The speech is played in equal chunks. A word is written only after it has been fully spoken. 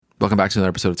Welcome back to another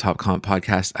episode of Top Comp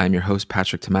Podcast. I'm your host,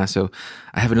 Patrick Tomaso.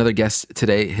 I have another guest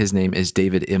today. His name is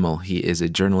David Immel. He is a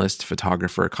journalist,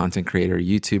 photographer, content creator,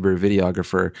 YouTuber,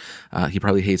 videographer. He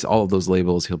probably hates all of those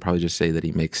labels. He'll probably just say that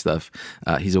he makes stuff.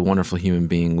 He's a wonderful human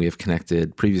being. We have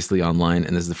connected previously online,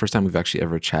 and this is the first time we've actually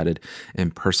ever chatted in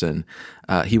person.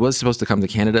 He was supposed to come to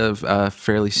Canada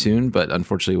fairly soon, but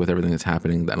unfortunately with everything that's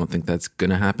happening, I don't think that's going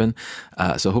to happen.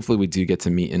 So hopefully we do get to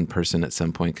meet in person at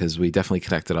some point, because we definitely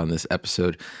connected on this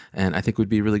episode, and I think we'd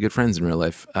be really good friends in real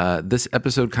life. This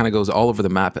episode kind of goes all over the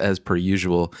map as per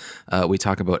usual. We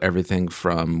talk about everything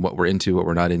from what we're into, what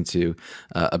we're not into,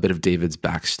 a bit of David's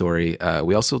backstory.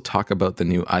 We also talk about the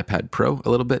new iPad Pro a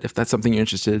little bit, if that's something you're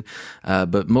interested.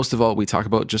 But most of all, we talk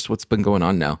about just what's been going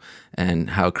on now and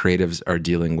how creatives are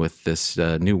dealing with this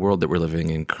new world that we're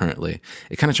living in currently.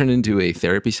 It kind of turned into a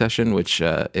therapy session, which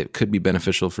it could be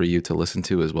beneficial for you to listen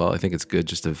to as well. I think it's good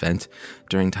just to vent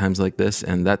during times like this,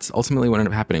 and that's ultimately what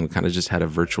ended up happening. We kind of just had a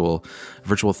virtual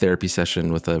therapy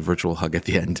session with a virtual hug at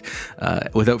the end.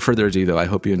 Without further ado, though, I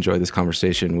hope you enjoy this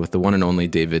conversation with the one and only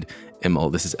David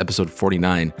Immel. This is episode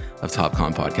 49 of Top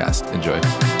Con Podcast. Enjoy.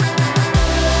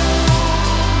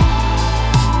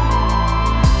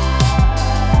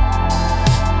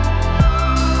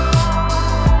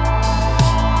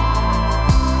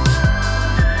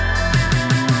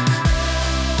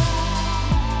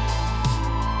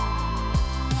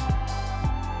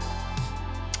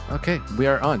 Okay, we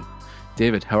are on.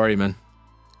 David, how are you, man?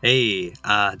 Hey,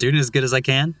 doing as good as I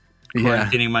can.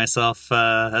 Quarantining myself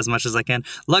as much as I can.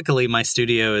 Luckily, my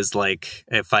studio is like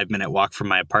a 5-minute walk from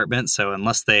my apartment, so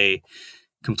unless they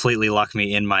completely lock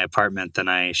me in my apartment, then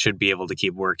I should be able to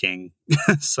keep working.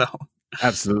 So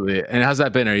Absolutely. And how's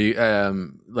that been? Are you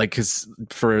because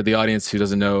for the audience who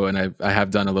doesn't know, and I have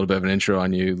done a little bit of an intro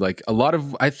on you, like a lot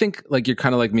of, I think like you're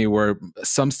kind of like me, where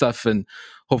some stuff and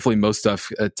hopefully most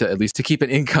stuff to at least to keep an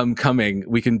income coming,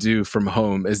 we can do from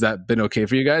home. Has that been okay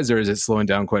for you guys, or is it slowing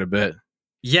down quite a bit?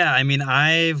 yeah, I mean,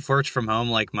 I've worked from home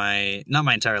like not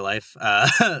my entire life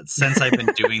since I've been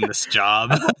doing this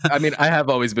job. I mean, I have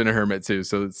always been a hermit too,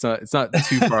 so it's not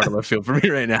too far of a field for me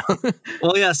right now.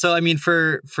 Well, yeah. So, I mean,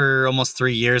 for almost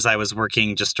 3 years, I was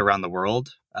working just around the world,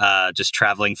 just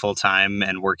traveling full time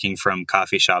and working from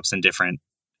coffee shops in different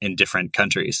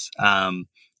countries.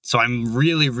 So I'm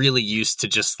really, really used to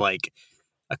just like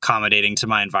accommodating to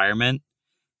my environment.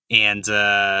 And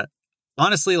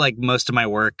honestly, like most of my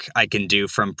work I can do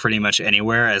from pretty much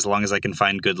anywhere as long as I can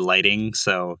find good lighting.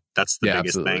 So that's the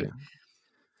biggest absolutely. thing.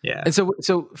 Yeah. And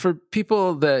so for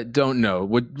people that don't know,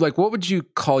 what would you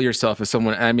call yourself as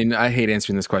someone? I mean, I hate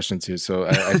answering this question too, so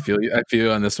I feel I feel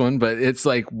you on this one. But it's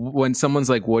like when someone's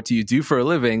like, "What do you do for a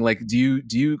living?" Like, do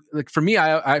you like? For me,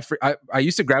 I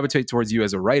used to gravitate towards you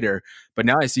as a writer, but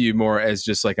now I see you more as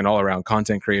just like an all around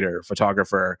content creator,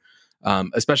 photographer.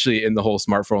 Especially in the whole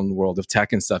smartphone world of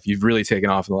tech and stuff, you've really taken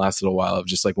off in the last little while of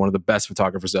just like one of the best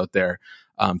photographers out there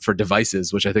for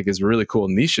devices, which I think is a really cool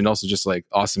niche and also just like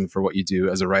awesome for what you do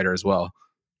as a writer as well.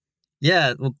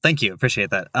 Yeah, well, thank you. Appreciate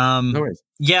that. No worries.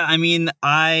 Yeah, I mean,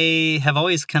 I have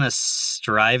always kind of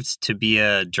strived to be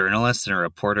a journalist and a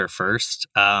reporter first.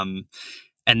 And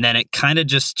then it kind of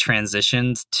just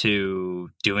transitioned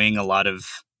to doing a lot of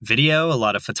video, a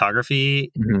lot of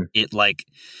photography. Mm-hmm.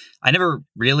 I never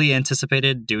really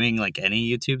anticipated doing like any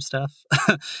YouTube stuff.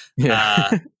 Yeah.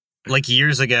 Like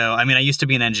years ago, I mean, I used to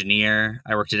be an engineer.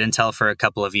 I worked at Intel for a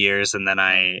couple of years, and then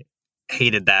I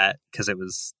hated that because it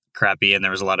was crappy and there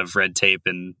was a lot of red tape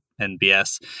and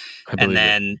BS. And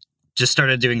then just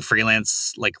started doing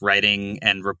freelance like writing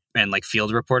and like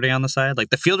field reporting on the side. Like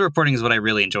the field reporting is what I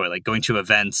really enjoy, like going to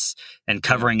events and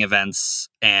covering events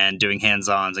and doing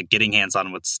hands-ons and getting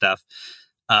hands-on with stuff.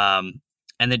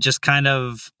 And it just kind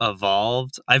of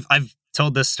evolved. I've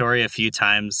told this story a few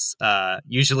times.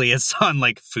 Usually it's on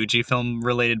like Fujifilm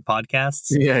related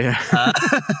podcasts. Yeah.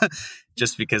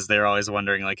 Just because they're always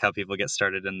wondering like how people get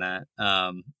started in that.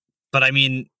 But I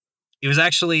mean, it was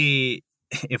actually,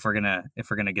 if we're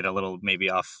gonna get a little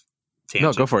maybe off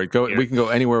tangent. No, go for it. Go. Here. We can go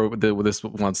anywhere where this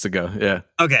wants to go. Yeah.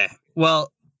 Okay.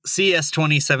 Well, CES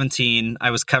 2017, I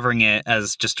was covering it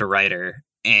as just a writer,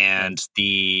 and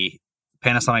the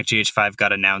Panasonic GH5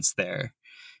 got announced there.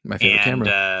 My favorite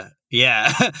camera.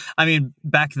 Yeah. I mean,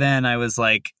 back then I was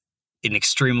like an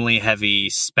extremely heavy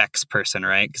specs person,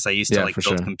 right? Because I used to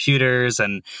build computers,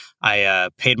 and I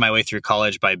paid my way through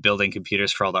college by building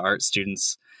computers for all the art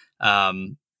students.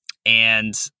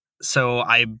 And so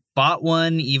I bought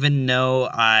one, even though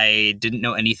I didn't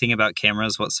know anything about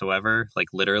cameras whatsoever, like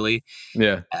literally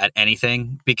at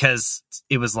anything, because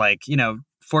it was like,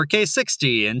 4K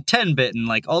 60 and 10-bit and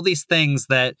like all these things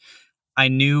that I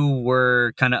knew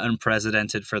were kind of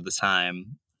unprecedented for the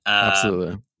time.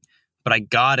 Absolutely. But I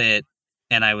got it,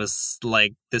 and I was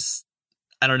like, this,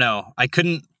 I don't know. I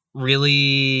couldn't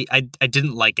really, I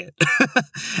didn't like it.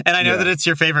 And I know that it's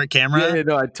your favorite camera. Yeah,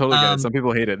 no, I totally get it. Some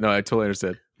people hate it. No, I totally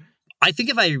understand. I think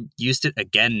if I used it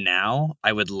again now,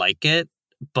 I would like it.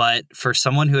 But for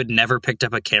someone who had never picked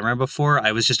up a camera before,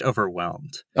 I was just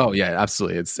overwhelmed. Oh yeah,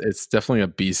 absolutely. It's definitely a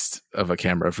beast of a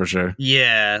camera for sure.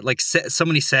 Yeah, like so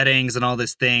many settings and all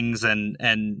these things,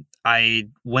 and I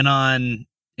went on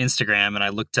Instagram and I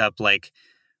looked up like,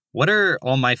 what are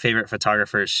all my favorite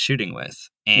photographers shooting with?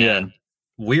 And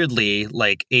weirdly,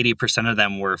 like 80% of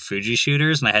them were Fuji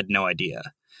shooters, and I had no idea.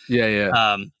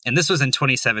 Yeah. And this was in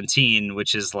 2017,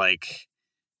 which is like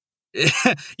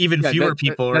even fewer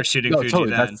people were shooting Fuji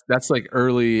totally. then. That's like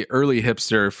early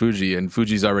hipster Fuji, and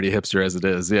Fuji's already hipster as it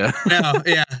is. Yeah. No,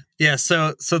 yeah.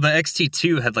 So the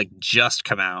XT2 had like just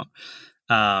come out,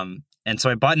 and so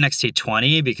I bought an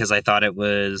XT20 because I thought it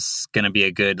was going to be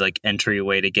a good like entry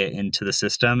way to get into the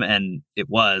system, and it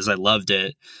was. I loved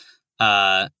it.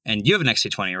 And you have an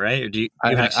XT20, right? Or do you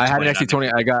have an XT20? I had an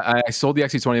XT20. I sold the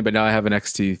XT20, but now I have an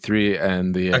XT3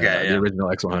 and the original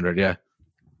X100. Yeah.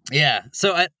 Yeah.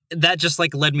 So that just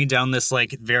like led me down this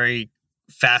like very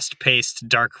fast-paced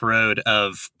dark road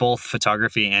of both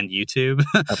photography and YouTube.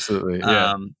 Absolutely.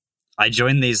 Yeah. I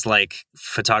joined these like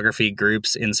photography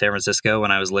groups in San Francisco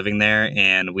when I was living there,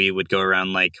 and we would go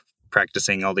around like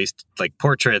practicing all these like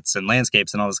portraits and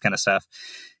landscapes and all this kind of stuff.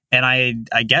 And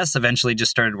I guess eventually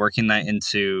just started working that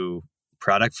into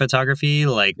product photography.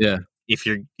 Like if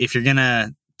you're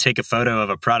gonna take a photo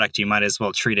of a product, you might as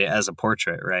well treat it as a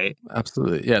portrait, right?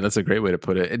 Absolutely. Yeah, that's a great way to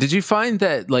put it. Did you find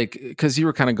that, like, because you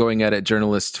were kind of going at it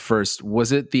journalist first,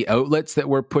 was it the outlets that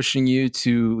were pushing you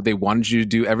to, they wanted you to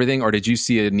do everything, or did you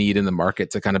see a need in the market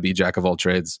to kind of be jack of all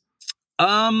trades?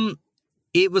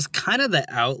 It was kind of the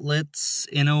outlets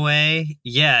in a way.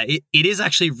 Yeah, it is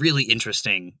actually really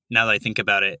interesting now that I think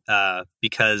about it,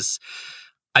 because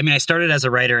I mean, I started as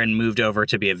a writer and moved over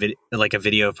to be a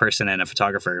video person and a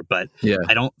photographer, but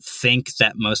I don't think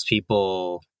that most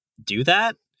people do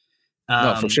that.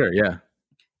 No, for sure, yeah.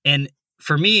 And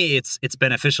for me, it's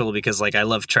beneficial because like I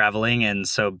love traveling, and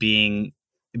so being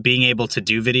able to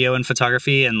do video and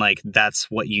photography, and like that's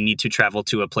what you need to travel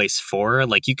to a place for.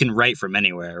 Like you can write from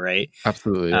anywhere, right?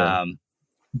 Absolutely. Yeah.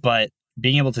 But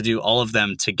being able to do all of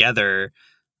them together,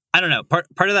 I don't know. Part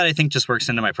of that I think just works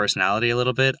into my personality a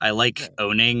little bit. I like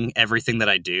owning everything that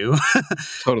I do.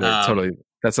 Totally.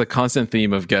 That's a constant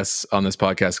theme of guests on this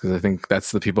podcast, because I think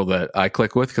that's the people that I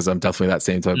click with, because I'm definitely that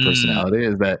same type of personality,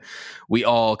 is that we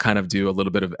all kind of do a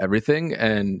little bit of everything.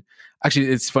 And actually,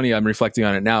 it's funny, I'm reflecting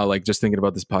on it now, like just thinking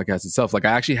about this podcast itself. Like I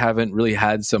actually haven't really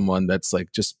had someone that's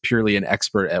like just purely an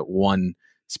expert at one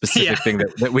specific thing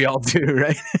that we all do,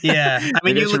 right? Yeah. I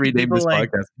mean, you look at people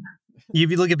like, podcast. You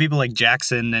look at people like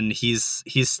Jackson, and he's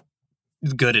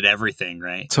good at everything,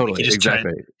 right? Totally, like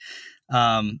exactly.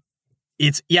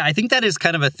 I think that is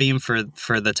kind of a theme for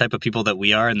the type of people that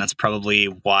we are, and that's probably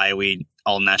why we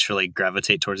all naturally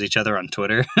gravitate towards each other on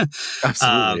Twitter.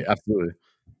 Absolutely.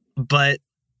 But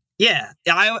yeah,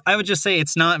 I would just say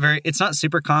it's not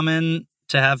super common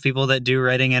to have people that do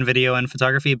writing and video and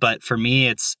photography, but for me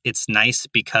it's nice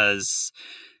because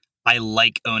I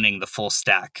like owning the full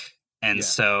stack. And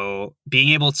so being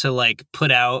able to like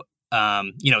put out,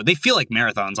 they feel like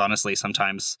marathons, honestly,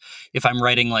 sometimes. If I'm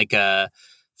writing like a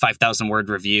 5,000 word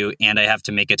review and I have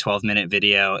to make a 12-minute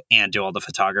video and do all the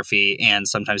photography and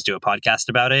sometimes do a podcast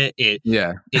about it, it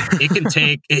can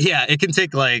take, it can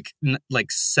take like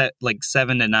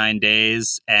 7 to 9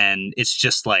 days. And it's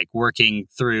just like working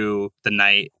through the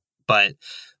night. But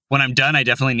when I'm done, I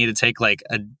definitely need to take like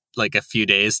a few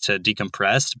days to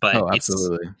decompress. But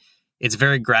absolutely. It's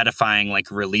very gratifying, like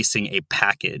releasing a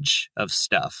package of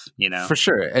stuff, For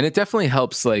sure. And it definitely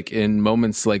helps, like in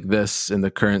moments like this, in the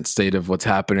current state of what's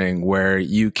happening, where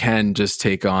you can just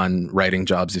take on writing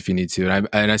jobs if you need to.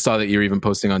 And I saw that you're even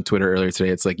posting on Twitter earlier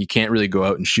today. It's like, you can't really go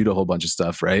out and shoot a whole bunch of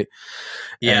stuff, right?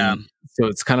 Yeah. And so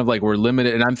it's kind of like we're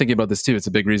limited. And I'm thinking about this too. It's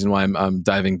a big reason why I'm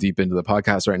diving deep into the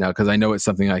podcast right now, because I know it's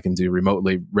something I can do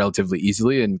remotely relatively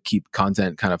easily and keep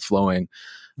content kind of flowing.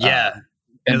 Yeah.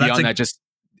 And beyond that,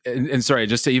 and sorry,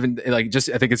 just to even I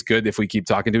think it's good if we keep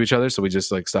talking to each other, so we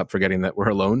just like stop forgetting that we're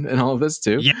alone in all of this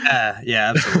too. Yeah,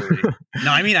 absolutely. No,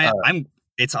 I mean, I'm.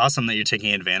 It's awesome that you're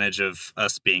taking advantage of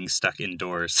us being stuck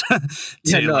indoors to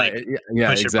push your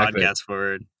podcast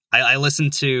forward. I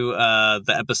listened to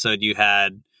the episode you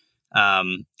had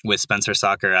with Spencer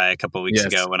Sakurai a couple of weeks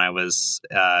ago when I was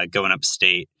going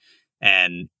upstate,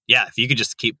 And yeah, if you could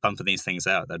just keep pumping these things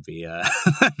out, that'd be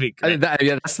that'd be great.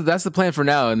 That's the plan for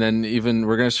now. And then even I'm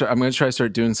gonna try to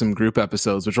start doing some group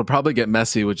episodes, which will probably get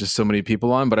messy with just so many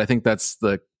people on. But I think that's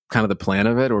the kind of the plan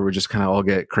of it, where we just kind of all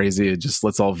get crazy and just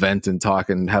let's all vent and talk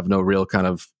and have no real kind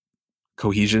of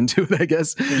cohesion to it, I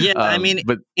guess. Yeah, I mean,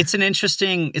 but it's an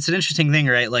interesting thing,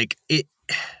 right? Like it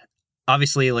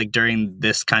obviously, like during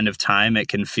this kind of time, it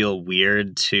can feel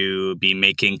weird to be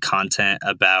making content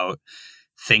about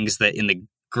things that in the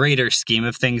greater scheme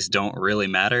of things don't really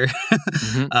matter.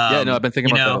 Mm-hmm. I've been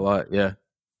thinking about that a lot. Yeah.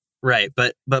 Right.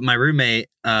 But my roommate,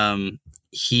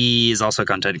 he is also a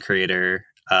content creator,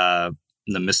 the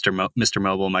Mr.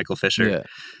 Mobile, Michael Fisher.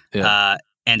 Yeah.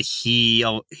 And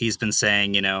he's been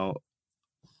saying,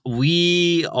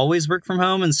 we always work from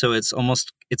home. And so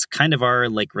it's kind of our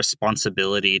like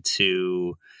responsibility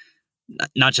to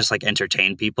not just like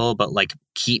entertain people, but like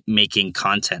keep making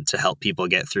content to help people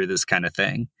get through this kind of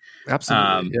thing.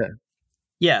 Absolutely.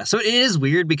 Yeah. So it is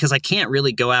weird because I can't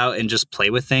really go out and just play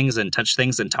with things and touch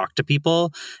things and talk to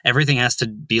people. Everything has to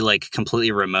be like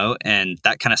completely remote. And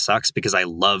that kind of sucks because I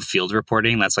love field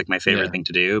reporting. That's like my favorite thing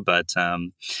to do. But I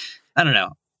don't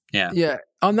know. Yeah. Yeah.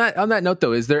 On that note,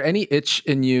 though, is there any itch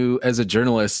in you as a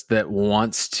journalist that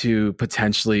wants to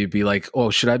potentially be like,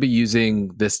 oh, should I be using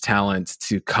this talent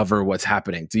to cover what's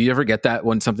happening? Do you ever get that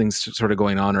when something's sort of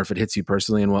going on, or if it hits you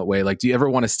personally, in what way? Like, do you ever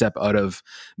want to step out of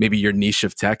maybe your niche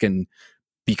of tech and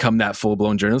become that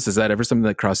full-blown journalist? Is that ever something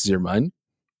that crosses your mind?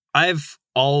 I've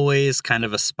always kind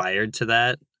of aspired to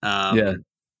that.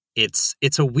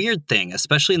 It's a weird thing,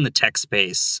 especially in the tech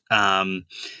space.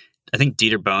 I think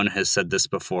Dieter Bohn has said this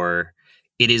before.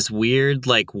 It is weird,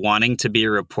 like wanting to be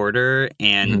a reporter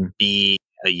and be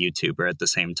a YouTuber at the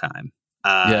same time.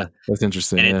 That's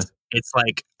interesting. And it's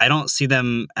like, I don't see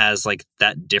them as like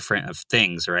that different of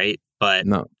things, right? But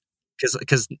no,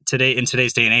 because in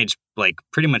today's day and age, like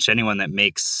pretty much anyone that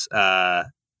makes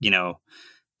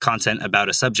content about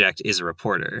a subject is a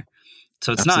reporter.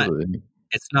 So it's not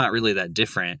really that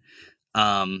different.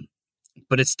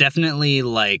 But it's definitely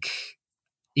like,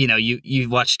 you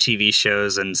watch TV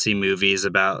shows and see movies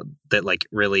about that, like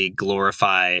really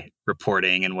glorify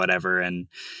reporting and whatever. And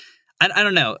I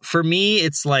don't know. For me,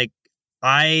 it's like,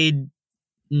 I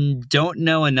don't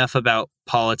know enough about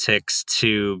politics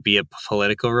to be a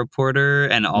political reporter.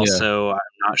 And also I'm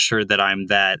not sure that I'm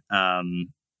that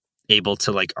able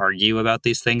to like argue about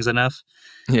these things enough.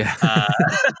 Yeah.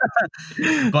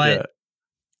 But,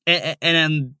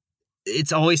 and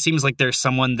it always seems like there's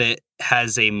someone that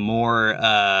has a more,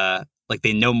 like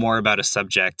they know more about a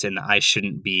subject, and I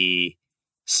shouldn't be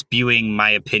spewing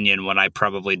my opinion when I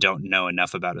probably don't know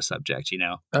enough about a subject,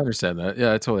 I understand that.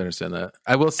 Yeah, I totally understand that.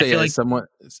 I will say, as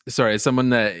someone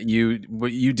that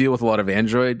you deal with a lot of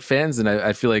Android fans, and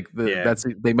I feel like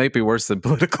they might be worse than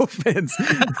political fans.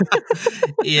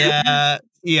 Yeah,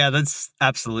 that's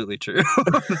absolutely true.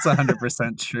 That's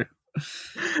 100% true.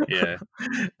 Yeah,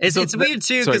 it's weird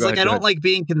too because like I don't like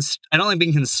being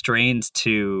constrained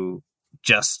to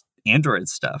just Android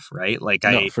stuff, right? Like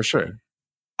for sure.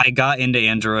 I got into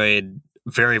Android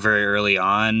very, very early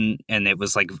on, and it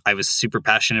was like I was super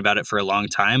passionate about it for a long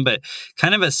time. But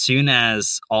kind of as soon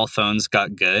as all phones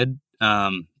got good,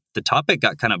 the topic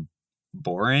got kind of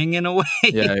boring in a way.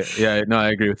 Yeah. No, I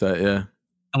agree with that. Yeah,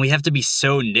 and we have to be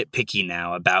so nitpicky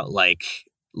now about like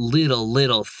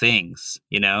little things,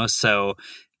 So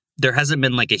there hasn't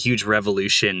been like a huge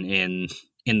revolution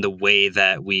in the way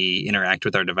that we interact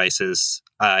with our devices.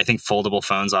 I think foldable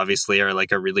phones obviously are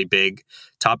like a really big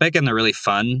topic, and they're really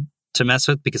fun to mess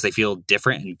with because they feel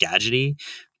different and gadgety.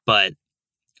 But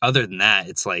other than that,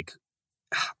 it's like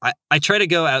I try to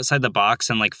go outside the box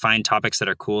and like find topics that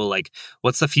are cool. Like,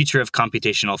 what's the future of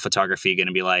computational photography going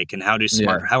to be like, and how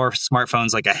are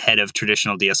smartphones like ahead of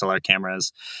traditional DSLR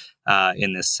cameras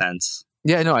in this sense?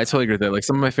 Yeah, no, I totally agree with that. Like,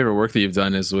 some of my favorite work that you've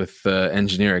done is with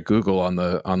engineer at Google on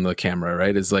the camera,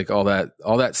 right? Is like all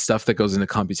that stuff that goes into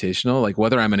computational. Like,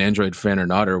 whether I'm an Android fan or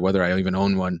not, or whether I even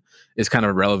own one, is kind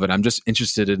of irrelevant. I'm just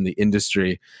interested in the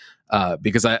industry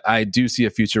because I do see a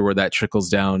future where that trickles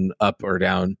down, up or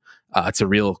down, to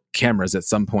real cameras at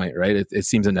some point, right? It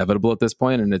seems inevitable at this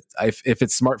point, and if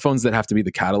it's smartphones that have to be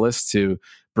the catalyst to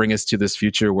bring us to this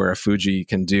future where a Fuji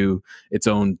can do its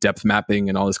own depth mapping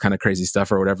and all this kind of crazy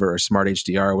stuff or whatever, or smart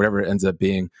HDR or whatever it ends up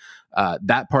being,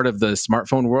 that part of the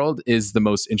smartphone world is the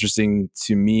most interesting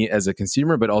to me as a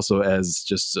consumer, but also as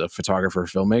just a photographer,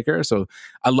 filmmaker. So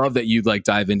I love that you like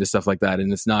dive into stuff like that,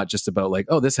 and it's not just about like,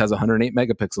 oh, this has 108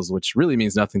 megapixels, which really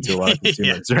means nothing to a lot of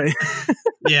consumers, right?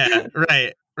 Yeah,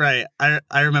 right. Right.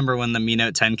 I remember when the Mi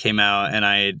Note 10 came out, and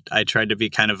I tried to be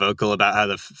kind of vocal about how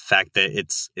the fact that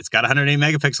it's got 108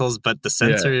 megapixels, but the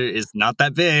sensor is not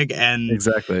that big, and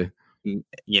exactly,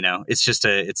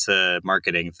 it's a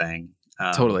marketing thing.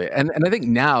 Totally. And I think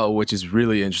now, which is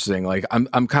really interesting, like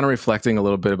I'm kind of reflecting a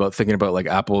little bit about thinking about like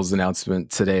Apple's announcement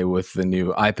today with the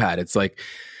new iPad. It's like,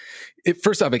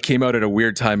 first off, it came out at a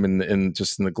weird time in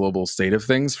the global state of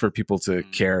things for people to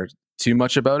care too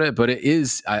much about it, but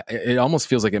it almost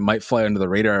feels like it might fly under the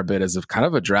radar a bit as a kind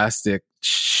of a drastic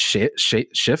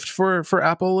shift for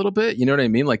Apple a little bit. You know what I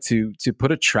mean? Like to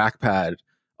put a trackpad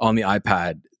on the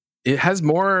iPad, it has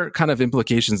more kind of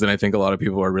implications than I think a lot of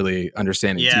people are really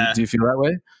understanding. Yeah. Do you feel that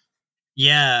way?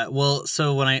 Yeah, well,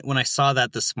 so when I saw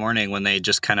that this morning when they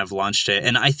just kind of launched it,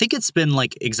 and I think it's been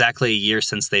like exactly a year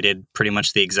since they did pretty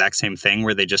much the exact same thing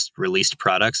where they just released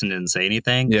products and didn't say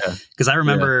anything. Yeah. Because I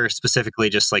remember specifically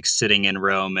just like sitting in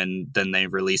Rome, and then they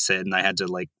release it and I had to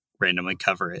like randomly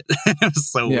cover it. It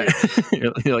was so weird.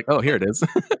 You're like, oh, here it is.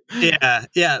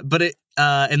 Yeah. But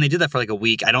and they did that for like a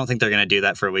week. I don't think they're going to do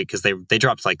that for a week because they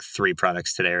dropped like 3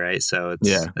 products today, right? So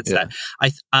it's that.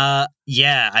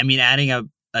 I mean, adding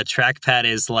a trackpad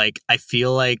is like, I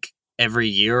feel like every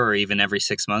year or even every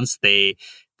 6 months, they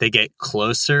get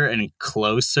closer and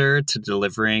closer to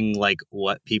delivering like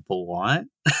what people want,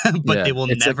 but they will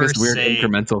it's never like this weird say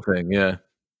incremental thing. Yeah.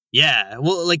 Yeah.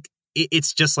 Well, like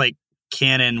it's just like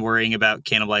Canon worrying about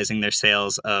cannibalizing their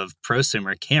sales of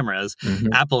prosumer cameras.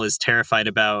 Mm-hmm. Apple is terrified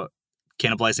about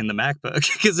cannibalizing the MacBook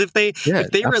because if they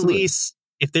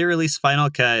release Final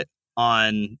Cut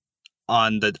on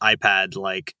the iPad,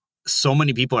 like so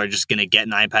many people are just going to get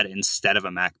an iPad instead of a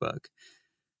MacBook,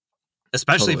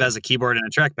 especially if it has a keyboard and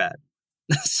a trackpad.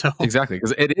 So exactly,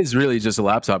 because it is really just a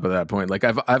laptop at that point. Like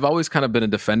I've always kind of been a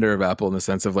defender of Apple in the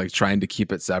sense of like trying to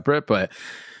keep it separate, but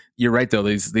you're right though.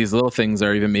 These little things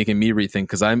are even making me rethink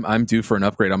because I'm due for an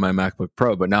upgrade on my MacBook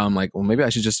Pro, but now I'm like, well, maybe I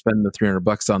should just spend the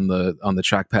 $300 on the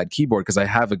trackpad keyboard because I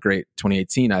have a great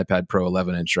 2018 iPad Pro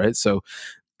 11-inch, right? So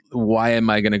why am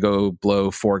I going to go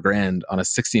blow $4,000 on a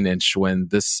 16-inch when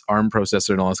this ARM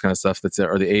processor and all this kind of stuff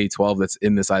or the A12 that's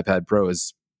in this iPad Pro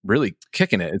is really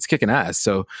kicking it? It's kicking ass.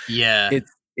 So yeah,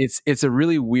 it's a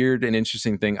really weird and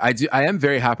interesting thing. I am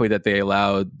very happy that they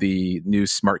allowed the new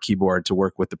smart keyboard to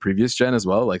work with the previous gen as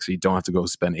well. Like, so you don't have to go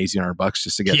spend $1,800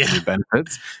 just to get the new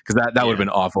benefits. Because that would have been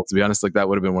awful, to be honest. Like that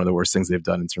would have been one of the worst things they've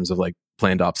done in terms of like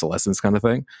planned obsolescence kind of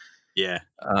thing. Yeah.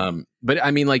 But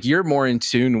I mean, like you're more in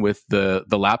tune with the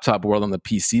laptop world on the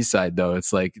PC side, though.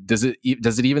 It's like, does it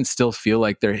even still feel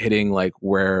like they're hitting like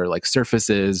where like Surface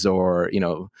is, or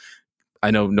I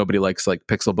know nobody likes like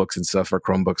Pixel books and stuff or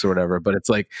Chromebooks or whatever, but it's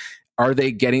like, are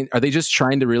they just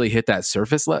trying to really hit that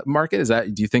Surface market?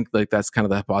 Do you think like that's kind of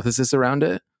the hypothesis around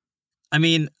it? I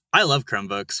mean, I love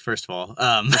Chromebooks, first of all.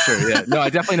 For sure, yeah. No, I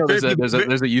definitely know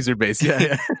there's a user base.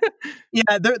 Yeah.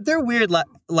 Yeah, they're weird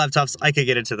laptops. I could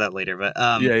get into that later, but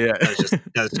that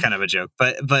was kind of a joke.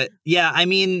 But yeah, I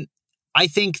mean, I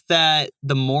think that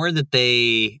the more that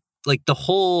they like, the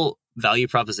whole value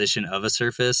proposition of a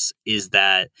Surface is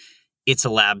that it's a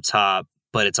laptop,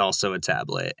 but it's also a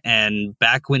tablet. And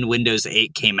back when Windows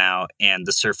 8 came out and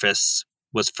the Surface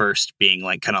was first being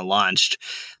like kind of launched,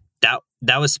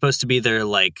 that was supposed to be their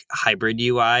like hybrid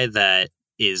UI that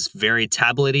is very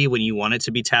tablet-y when you want it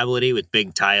to be tablet-y with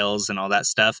big tiles and all that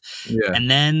stuff. Yeah. And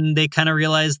then they kind of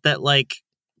realized that like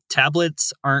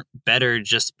tablets aren't better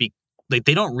just like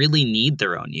they don't really need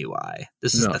their own UI.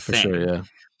 This is the thing. Sure,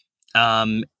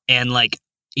 yeah. And like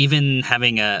even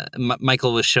having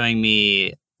Michael was showing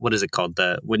me, what is it called?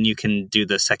 When you can do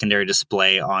the secondary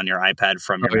display on your iPad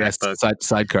from your MacBook.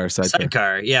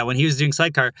 Sidecar. Yeah, when he was doing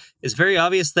Sidecar, it's very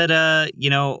obvious that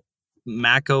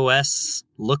Mac OS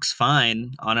looks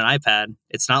fine on an iPad.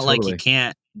 It's not like you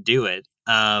can't do it.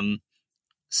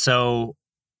 So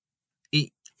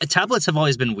tablets have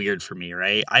always been weird for me,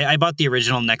 right? I bought the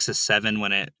original Nexus 7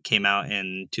 when it came out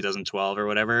in 2012 or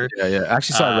whatever. Yeah. I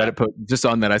actually saw a Reddit post just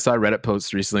on that. I saw a Reddit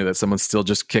post recently that someone's still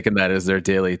just kicking that as their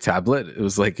daily tablet. It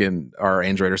was like in our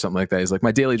Android or something like that. He's like,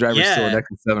 my daily driver is still a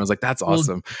Nexus 7. I was like, that's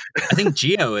awesome. I think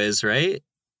Geo is, right?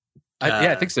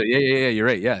 I think so. Yeah. You're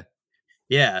right. Yeah.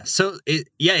 Yeah. So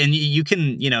and you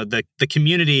can, the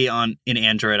community in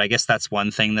Android, I guess that's one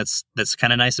thing that's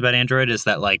kind of nice about Android is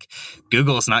that like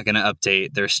Google's not going to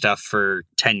update their stuff for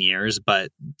 10 years,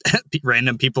 but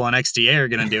random people on XDA are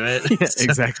going to do it. Yeah,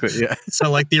 exactly. Yeah. So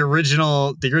like the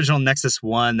original Nexus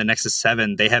 1, the Nexus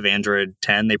 7, they have Android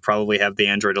 10. They probably have the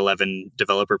Android 11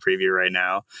 developer preview right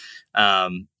now.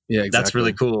 Yeah, exactly. That's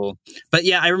really cool. But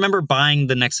yeah, I remember buying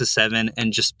the Nexus 7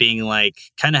 and just being like,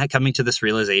 kind of coming to this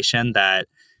realization that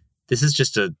this is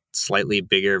just a slightly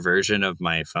bigger version of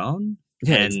my phone.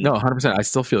 Yeah, no, 100%. I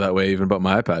still feel that way even about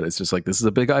my iPad. It's just like, this is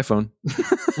a big iPhone.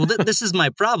 Well, this is my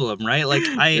problem, right? Like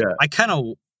I kind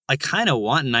of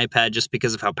want an iPad just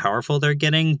because of how powerful they're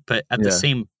getting. But at the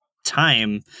same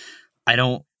time, I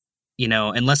don't,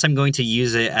 unless I'm going to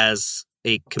use it as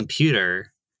a computer.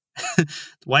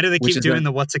 Why do they keep doing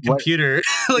what's a computer?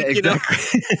 Like,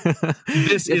 exactly.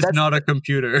 This is not a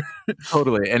computer.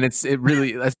 Totally. And it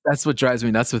really, that's what drives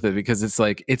me nuts with it, because it's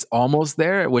like, it's almost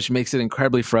there, which makes it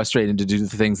incredibly frustrating to do the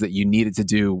things that you need it to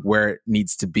do where it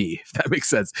needs to be, if that makes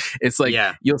sense. It's like,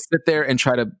 you'll sit there and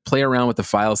try to play around with the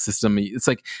file system. It's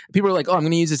like, people are like, oh, I'm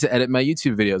going to use it to edit my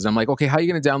YouTube videos. And I'm like, okay, how are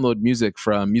you going to download music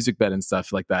from MusicBed and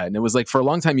stuff like that? And it was like, for a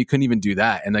long time, you couldn't even do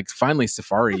that. And like, finally,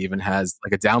 Safari even has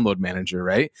like a download manager,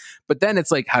 right? But then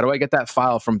it's like, how do I get that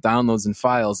file from downloads and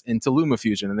files into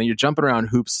LumaFusion? And then you're jumping around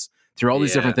hoops through all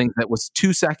these different things that was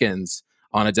 2 seconds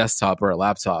on a desktop or a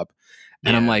laptop.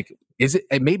 And I'm like,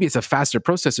 maybe it's a faster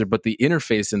processor, but the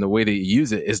interface and the way that you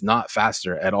use it is not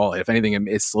faster at all. If anything,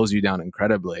 it slows you down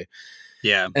incredibly.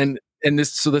 Yeah. And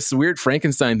this weird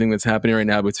Frankenstein thing that's happening right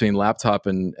now between laptop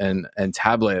and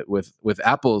tablet with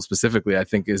Apple specifically, I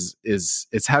think is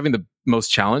it's having the most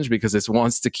challenge, because it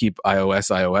wants to keep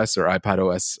iOS or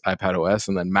iPadOS,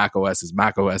 and then macOS is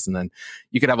macOS, and then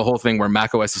you could have a whole thing where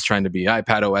macOS is trying to be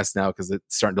iPadOS now because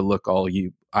it's starting to look all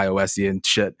iOS-y and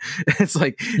shit. It's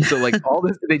like, so like all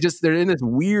this, they're in this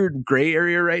weird gray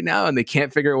area right now, and they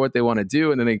can't figure out what they want to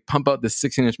do, and then they pump out this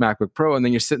 16-inch MacBook Pro, and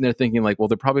then you're sitting there thinking like, well,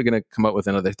 they're probably going to come out with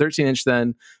another 13-inch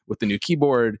then with the new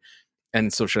keyboard,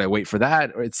 and so should I wait for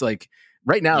that? Or it's like,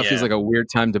 right now, it feels like a weird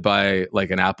time to buy like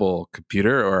an Apple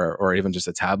computer or even just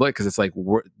a tablet, because it's like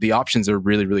the options are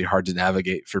really, really hard to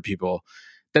navigate for people.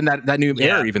 Then that new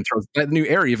Air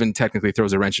even technically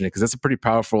throws a wrench in it, because that's a pretty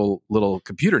powerful little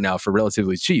computer now for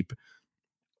relatively cheap,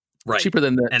 right? Cheaper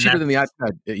than the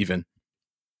iPad even.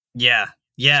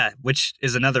 Yeah, which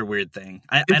is another weird thing.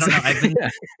 I don't know.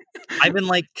 I've been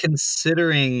like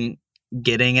considering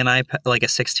getting an iPad, like a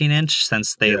 16-inch,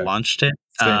 since they launched it.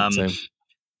 Same.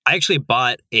 I actually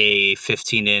bought a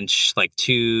 15-inch like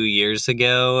 2 years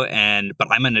ago, but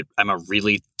I'm a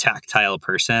really tactile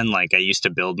person. Like I used to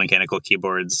build mechanical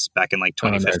keyboards back in like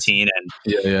 2015,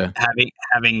 and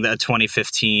having the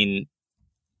 2015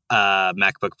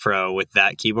 MacBook Pro with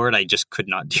that keyboard, I just could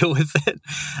not deal with it.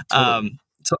 Totally.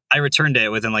 So I returned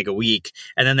it within like a week,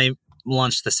 and then they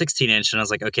launched the 16-inch, and I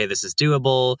was like, okay, this is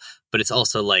doable, but it's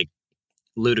also like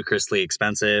ludicrously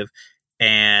expensive.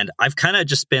 And I've kind of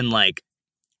just been like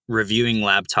reviewing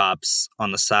laptops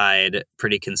on the side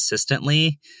pretty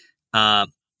consistently, but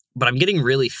I'm getting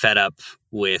really fed up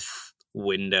with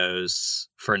Windows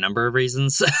for a number of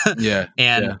reasons. I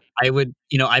would,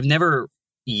 I've never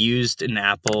used an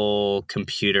Apple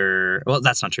computer. Well,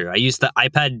 that's not true. I used the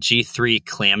iPad G3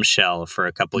 clamshell for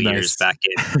a couple years back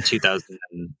in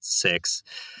 2006.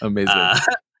 Amazing. And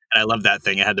I love that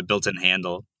thing. It had the built-in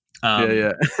handle.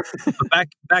 But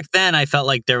back then, I felt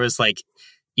like there was like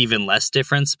even less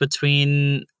difference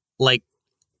between like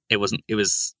it wasn't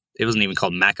even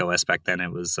called Mac OS back then.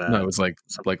 It was it was like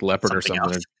Leopard or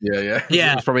something. Else. Yeah.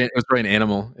 It was probably an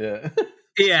animal. Yeah.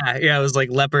 It was like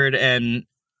Leopard and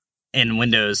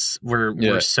Windows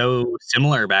were so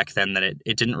similar back then that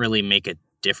it didn't really make a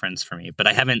difference for me. But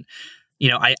I haven't,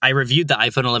 I reviewed the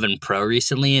iPhone 11 Pro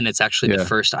recently, and it's actually the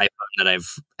first iPhone that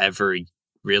I've ever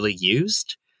really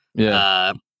used.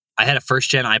 I had a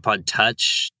first-gen iPod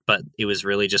Touch, but it was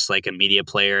really just like a media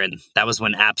player, and that was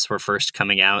when apps were first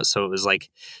coming out, so it was like,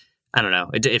 I don't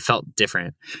know, it felt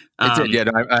different. It did,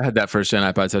 I had that first-gen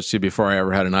iPod Touch too before I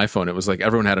ever had an iPhone. It was like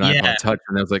everyone had an iPod Touch,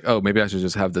 and I was like, oh, maybe I should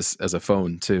just have this as a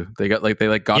phone too. They got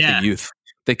the youth.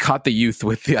 They caught the youth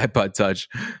with the iPod Touch.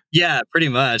 Yeah, pretty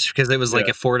much, because it was like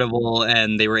affordable,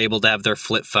 and they were able to have their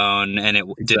flip phone, and it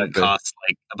didn't cost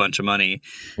like a bunch of money.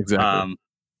 Exactly.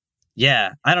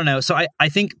 Yeah, I don't know. So I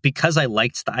think because I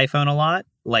liked the iPhone a lot,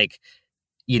 like,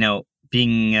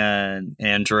 being an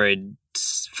Android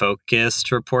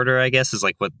focused reporter, I guess, is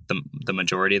like what the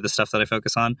majority of the stuff that I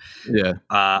focus on. Yeah.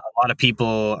 A lot of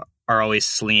people are always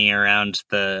slinging around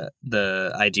the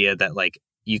idea that like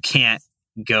you can't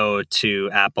go to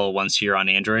Apple once you're on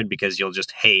Android because you'll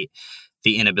just hate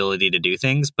the inability to do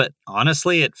things. But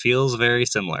honestly, it feels very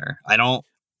similar. I don't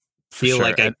feel sure.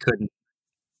 like I couldn't,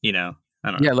 I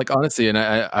don't know. Yeah, like honestly, and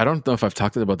I don't know if I've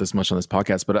talked about this much on this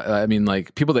podcast, but I mean,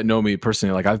 like people that know me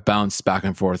personally, like I've bounced back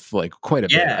and forth like quite a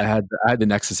bit. I had the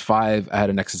Nexus 5, I had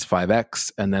a Nexus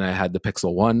 5X, and then I had the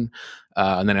Pixel 1,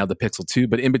 and then I had the Pixel 2.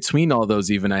 But in between all those,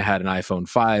 even I had an iPhone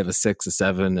 5, a 6, a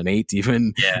 7, an 8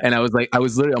 even. Yeah. And I was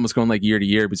literally almost going like year to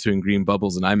year between green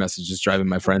bubbles and iMessage, just driving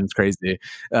my friends crazy.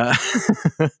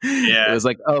 It was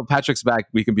like, oh, Patrick's back.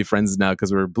 We can be friends now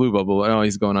because we're blue bubble. Oh,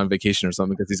 he's going on vacation or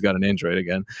something because he's got an Android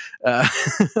again.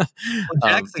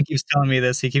 Jackson keeps telling me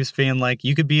this. He keeps being like,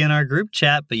 you could be in our group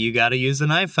chat, but you got to use an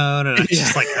iPhone. And I'm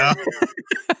just like, oh.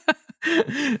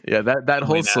 Yeah, that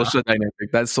whole social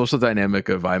dynamic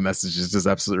of iMessage is just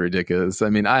absolutely ridiculous. I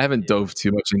mean, I haven't dove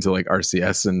too much into like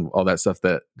RCS and all that stuff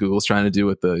that Google's trying to do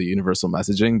with the universal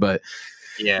messaging, but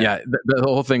the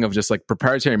whole thing of just like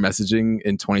proprietary messaging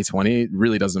in 2020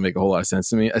 really doesn't make a whole lot of sense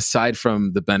to me, aside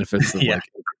from the benefits of like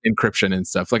encryption and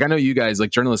stuff. Like I know you guys,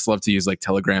 like journalists, love to use like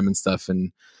Telegram and stuff,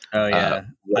 and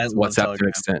WhatsApp to an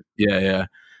extent.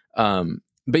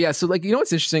 But yeah, so like,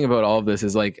 what's interesting about all of this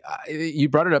is like, you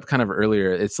brought it up kind of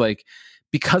earlier. It's like,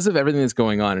 because of everything that's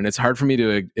going on, and it's hard for me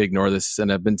to ignore this. And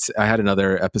I had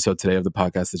another episode today of the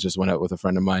podcast that just went out with a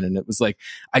friend of mine. And it was like,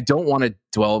 I don't want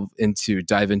to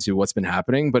dive into what's been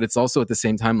happening, but it's also at the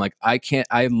same time, like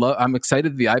I'm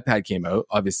excited the iPad came out,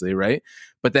 obviously. Right.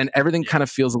 But then everything kind of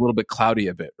feels a little bit cloudy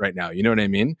a bit right now. You know what I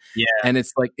mean? Yeah. And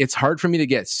it's like, it's hard for me to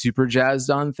get super jazzed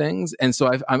on things. And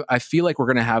so I feel like we're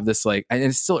going to have this like, and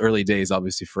it's still early days,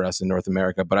 obviously for us in North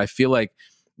America, but I feel like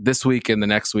this week and the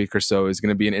next week or so is going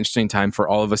to be an interesting time for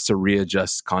all of us to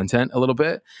readjust content a little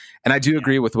bit. And I do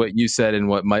agree with what you said and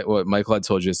what Michael had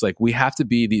told you. It's like, we have to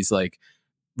be these like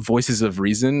voices of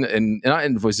reason, and not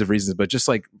in voices of reason, but just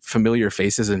like familiar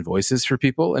faces and voices for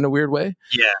people in a weird way.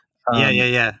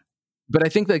 Yeah. But I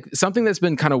think like something that's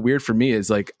been kind of weird for me is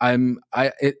like, I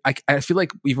feel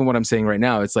like even what I'm saying right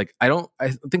now, it's like, I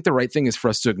think the right thing is for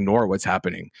us to ignore what's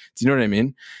happening. Do you know what I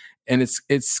mean? And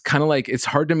it's kind of like, it's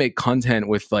hard to make content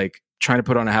with like trying to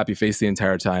put on a happy face the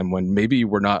entire time when maybe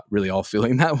we're not really all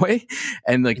feeling that way.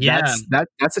 And like,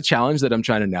 that's a challenge that I'm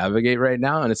trying to navigate right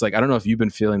now. And it's like, I don't know if you've been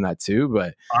feeling that too,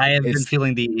 but I have been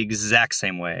feeling the exact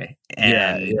same way.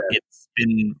 And it's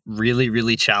been really,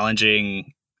 really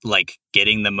challenging, like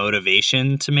getting the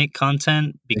motivation to make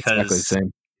content, because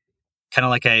kind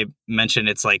of like I mentioned,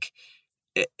 it's like,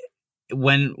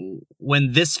 when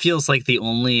this feels like the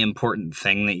only important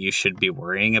thing that you should be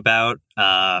worrying about,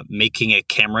 making a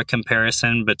camera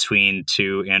comparison between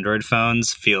two Android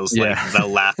phones feels like the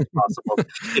last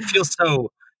possible. It feels so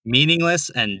meaningless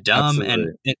and dumb. Absolutely.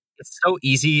 And it's so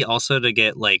easy also to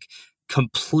get like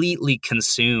completely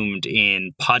consumed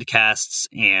in podcasts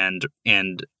and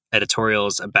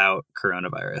editorials about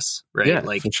coronavirus, right? Yeah,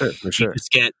 like for sure. You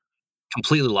just get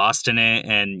completely lost in it.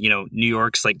 And New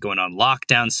York's like going on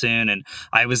lockdown soon, and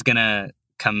I was gonna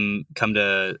come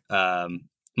to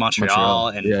Montreal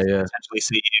and potentially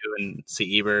see you and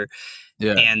see Eber,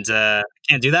 and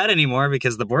can't do that anymore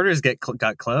because the borders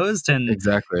got closed. And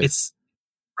it's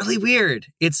really weird.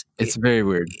 It's very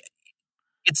weird.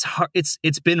 It's hard.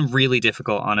 It's been really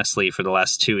difficult, honestly, for the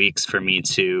last 2 weeks for me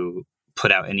to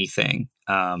put out anything.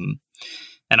 And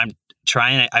I'm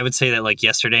trying. I would say that like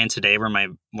yesterday and today were my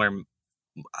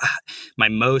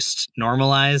most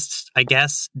normalized, I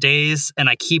guess, days. And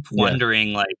I keep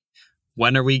wondering, like,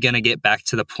 when are we going to get back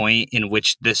to the point in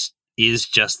which this is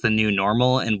just the new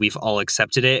normal and we've all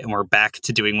accepted it and we're back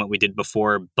to doing what we did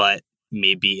before, but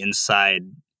maybe inside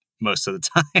most of the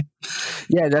time.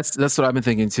 Yeah, that's what I've been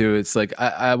thinking too. It's like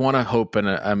I want to hope, and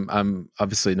I'm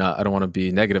obviously not. I don't want to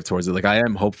be negative towards it. Like I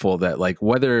am hopeful that like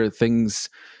whether things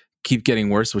keep getting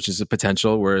worse, which is a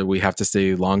potential where we have to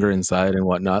stay longer inside and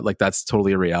whatnot, like that's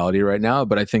totally a reality right now.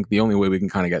 But I think the only way we can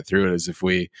kind of get through it is if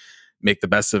we make the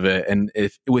best of it. And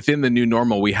if within the new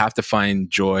normal, we have to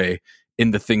find joy in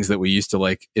the things that we used to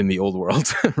like in the old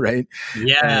world, right?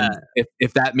 Yeah. And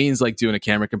if that means like doing a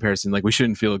camera comparison, like we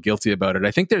shouldn't feel guilty about it.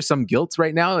 I think there's some guilt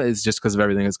right now is just because of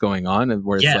everything that's going on, and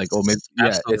where it's like, oh, maybe,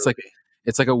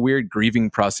 it's like a weird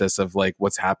grieving process of like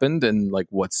what's happened and like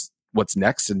what's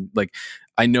next. And like,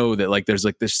 I know that like there's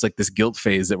like this guilt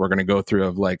phase that we're going to go through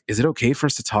of like, is it okay for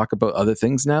us to talk about other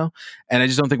things now? And I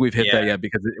just don't think we've hit that yet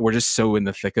because we're just so in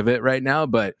the thick of it right now.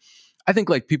 But I think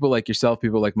like people like yourself,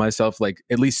 people like myself, like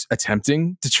at least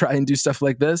attempting to try and do stuff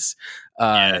like this,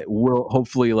 will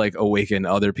hopefully like awaken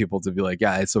other people to be like,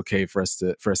 yeah, it's okay for us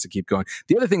to keep going.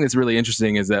 The other thing that's really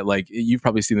interesting is that like you've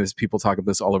probably seen this, people talk about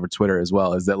this all over Twitter as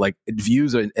well, is that like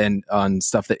views and on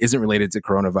stuff that isn't related to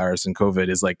coronavirus and COVID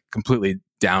is like completely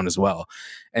down as well.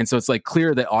 And so it's like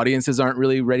clear that audiences aren't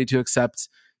really ready to accept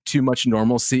too much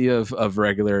normalcy of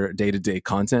regular day-to-day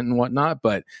content and whatnot,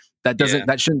 but that doesn't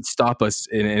that shouldn't stop us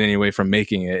in any way from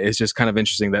making it. It's just kind of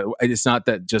interesting that it's not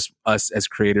that just us as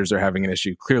creators are having an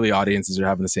issue. Clearly audiences are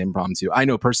having the same problem too. I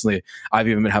know personally I've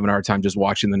even been having a hard time just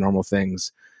watching the normal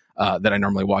things that I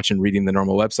normally watch and reading the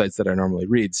normal websites that I normally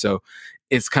read. So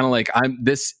it's kind of like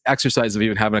this exercise of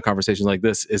even having a conversation like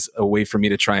this is a way for me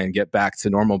to try and get back to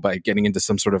normal by getting into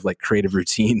some sort of like creative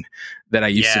routine that I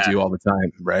used to do all the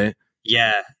time. Right.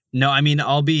 Yeah. No, I mean,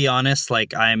 I'll be honest,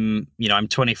 like I'm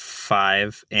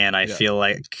 25 and I feel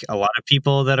like a lot of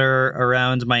people that are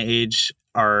around my age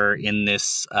are in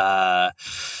this, quarter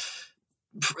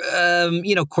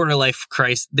life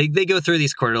crisis. They go through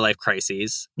these quarter life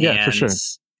crises. Yeah, and for sure.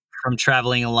 From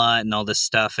traveling a lot and all this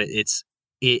stuff,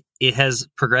 it has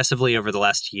progressively over the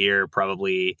last year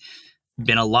probably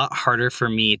been a lot harder for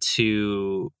me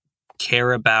to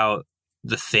care about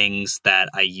the things that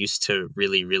I used to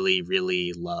really, really,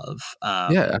 really love.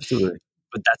 Yeah, absolutely.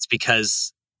 But that's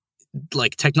because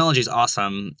like technology is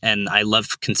awesome and I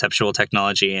love conceptual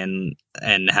technology and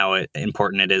how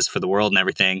important it is for the world and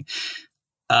everything.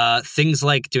 Things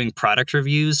like doing product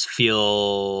reviews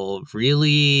feel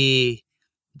really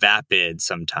vapid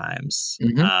sometimes.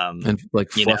 And like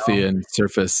fluffy and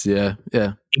surface. Yeah.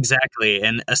 Exactly.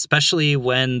 And especially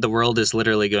when the world is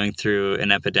literally going through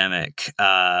an epidemic,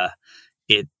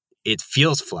 it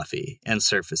feels fluffy and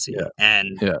surfacey,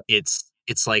 and it's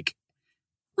like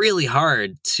really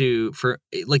hard for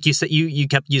like you said, you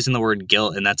kept using the word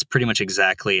guilt, and that's pretty much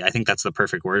exactly, I think that's the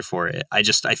perfect word for it. I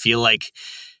feel like,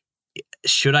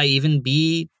 should I even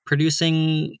be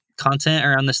producing content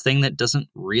around this thing that doesn't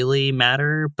really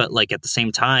matter? But like at the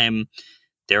same time,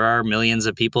 there are millions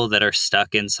of people that are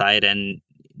stuck inside and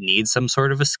need some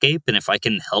sort of escape, and if I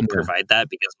can help provide that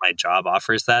because my job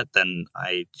offers that, then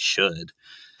I should.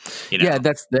 Yeah,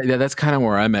 that's kind of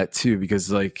where I'm at too,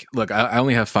 because like, look, I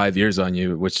only have 5 years on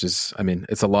you, which is, I mean,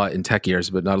 it's a lot in tech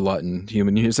years, but not a lot in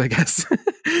human years, I guess.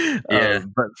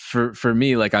 But for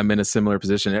me, like I'm in a similar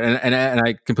position, and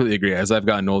I completely agree. As I've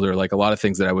gotten older, like a lot of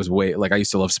things that I was like I used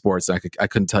to love sports. I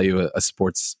couldn't tell you a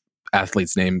sports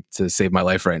athlete's name to save my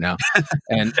life right now.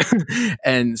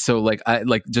 And so like I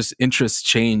like just interests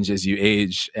change as you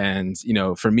age. And,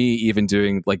 for me, even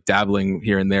doing like dabbling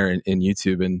here and there in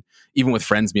YouTube, and even with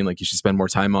friends being like, you should spend more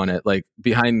time on it, like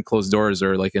behind closed doors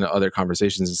or like in other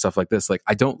conversations and stuff like this, like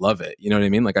I don't love it. You know what I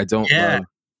mean? Like I don't love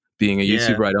being a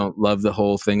YouTuber. I don't love the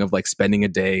whole thing of like spending a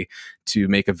day to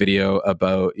make a video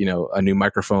about, a new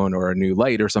microphone or a new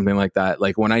light or something like that.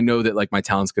 Like when I know that like my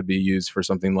talents could be used for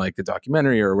something like a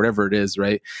documentary or whatever it is.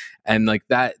 Right. And like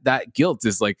that guilt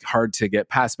is like hard to get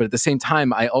past. But at the same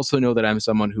time, I also know that I'm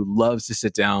someone who loves to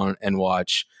sit down and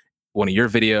watch one of your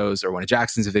videos or one of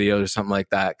Jackson's videos or something like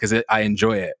that, because I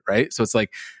enjoy it. Right. So it's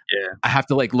like, I have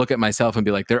to like look at myself and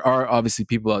be like, there are obviously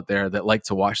people out there that like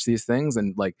to watch these things,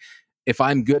 and like, if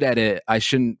I'm good at it, I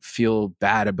shouldn't feel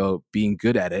bad about being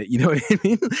good at it. You know what I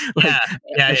mean? Like,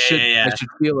 I should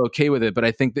feel okay with it. But I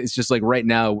think that it's just like right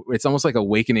now, it's almost like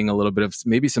awakening a little bit of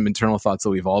maybe some internal thoughts that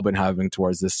we've all been having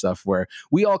towards this stuff, where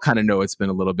we all kind of know it's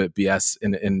been a little bit BS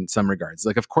in some regards.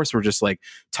 Like, of course, we're just like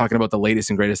talking about the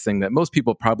latest and greatest thing that most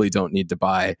people probably don't need to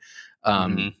buy.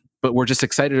 But we're just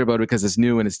excited about it because it's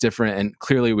new and it's different. And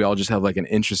clearly we all just have like an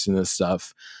interest in this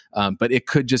stuff. But it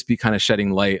could just be kind of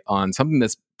shedding light on something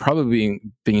that's probably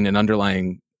being an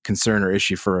underlying concern or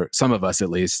issue for some of us,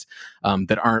 at least,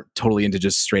 that aren't totally into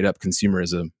just straight up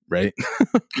consumerism. Right.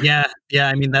 Yeah.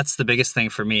 I mean, that's the biggest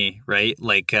thing for me. Right.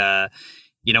 Like,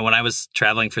 when I was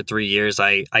traveling for 3 years,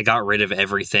 I got rid of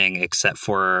everything except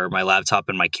for my laptop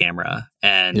and my camera,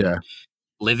 and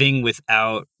living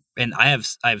without, and I have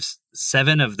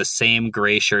 7 of the same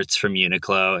gray shirts from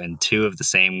Uniqlo and 2 of the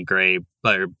same gray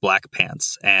or black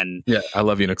pants. And I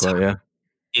love Uniqlo.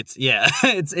 It's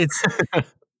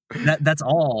that's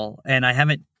all. And I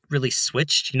haven't really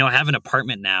switched. I have an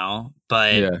apartment now,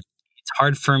 but it's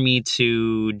hard for me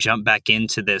to jump back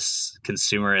into this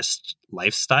consumerist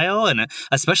lifestyle, and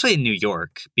especially in New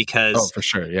York, because for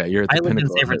sure, you're at the I lived in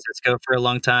pinnacle San Francisco for a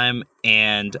long time,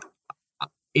 and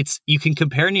you can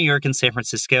compare New York and San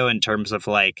Francisco in terms of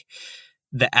like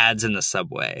the ads in the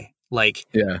subway. Like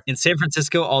in San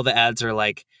Francisco, all the ads are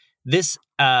like, this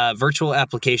virtual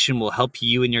application will help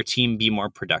you and your team be more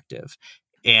productive.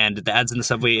 and the ads in the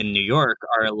subway in New York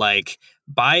are like,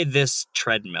 buy this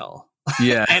treadmill.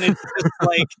 Yeah. And it's just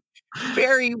like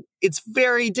it's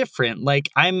very different. Like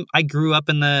I grew up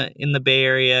in the Bay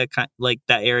Area, like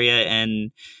that area,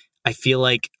 and I feel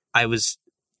like I was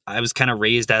kind of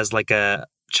raised as like a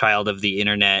child of the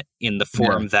internet in the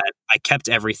form that I kept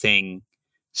everything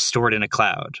stored in a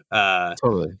cloud.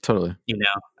 Totally. You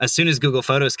know, as soon as Google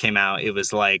Photos came out, it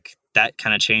was like that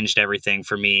kind of changed everything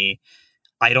for me.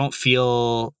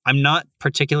 I'm not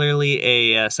particularly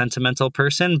a sentimental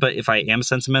person, but if I am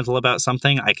sentimental about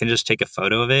something, I can just take a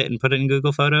photo of it and put it in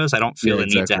Google Photos. I don't feel the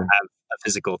need to have a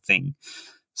physical thing.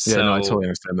 Yeah, no, I totally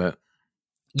understand that.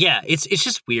 Yeah, it's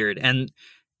just weird. And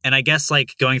I guess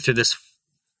like going through this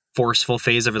forceful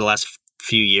phase over the last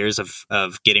few years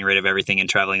of getting rid of everything and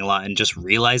traveling a lot and just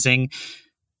realizing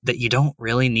that you don't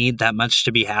really need that much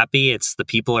to be happy. It's the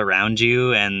people around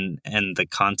you and the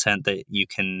content that you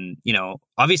can, you know,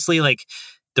 obviously like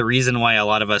the reason why a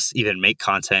lot of us even make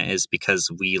content is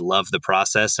because we love the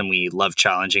process and we love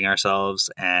challenging ourselves,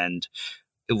 and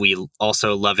we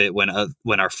also love it when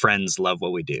our friends love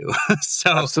what we do.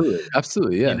 So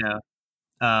absolutely. Yeah. You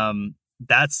know,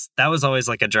 that was always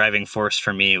like a driving force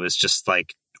for me, was just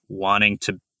like wanting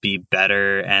to be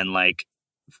better and like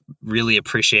really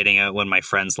appreciating it when my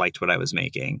friends liked what I was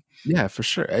making. Yeah, for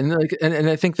sure. And like, and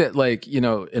I think that like, you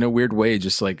know, in a weird way,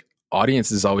 just like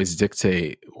audiences always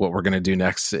dictate what we're going to do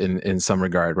next in some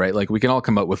regard, right? Like we can all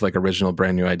come up with like original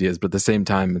brand new ideas, but at the same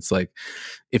time, it's like,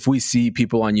 if we see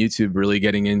people on YouTube really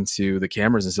getting into the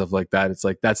cameras and stuff like that, it's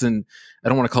like, I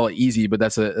don't want to call it easy, but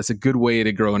that's a good way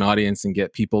to grow an audience and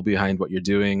get people behind what you're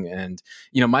doing. And,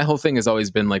 you know, my whole thing has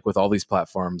always been like with all these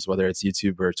platforms, whether it's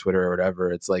YouTube or Twitter or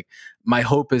whatever, it's like, my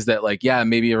hope is that like, yeah,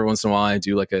 maybe every once in a while I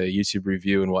do like a YouTube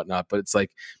review and whatnot, but it's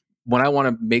like, when I want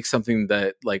to make something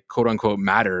that like quote unquote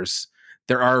matters,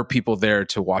 there are people there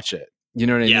to watch it. You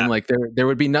know what I mean? Like there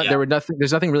would be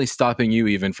there's nothing really stopping you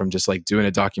even from just like doing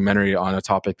a documentary on a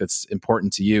topic that's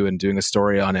important to you and doing a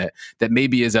story on it that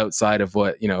maybe is outside of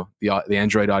what, you know, the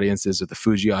Android audiences or the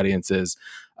Fuji audiences,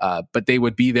 but they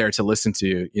would be there to listen to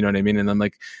you. You know what I mean? And I'm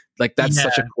like that's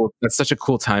such a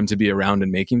cool time to be around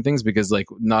and making things, because like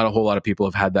not a whole lot of people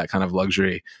have had that kind of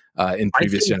luxury in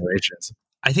previous generations.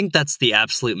 I think that's the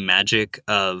absolute magic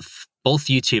of both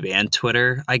YouTube and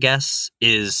Twitter, I guess,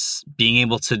 is being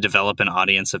able to develop an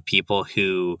audience of people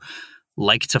who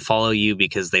like to follow you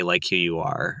because they like who you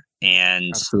are.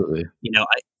 And, absolutely, you know,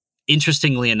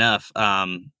 interestingly enough,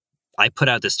 I put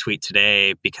out this tweet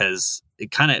today because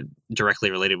it kind of directly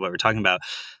related to what we're talking about,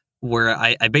 where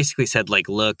I basically said, like,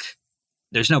 look,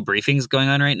 there's no briefings going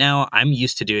on right now. I'm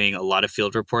used to doing a lot of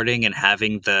field reporting and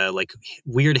having the like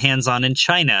weird hands-on in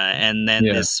China, and then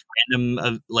this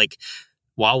random like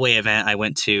Huawei event I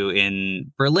went to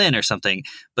in Berlin or something,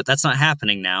 but that's not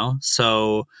happening now.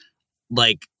 So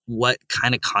like, what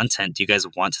kind of content do you guys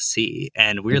want to see?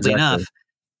 And weirdly enough,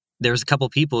 there was a couple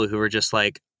people who were just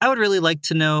like, I would really like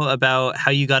to know about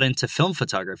how you got into film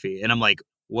photography. And I'm like,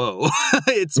 whoa,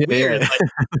 it's weird.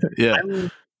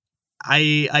 Like,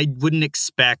 I wouldn't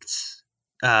expect,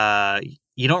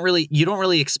 you don't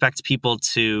really expect people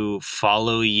to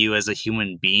follow you as a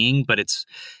human being, but it's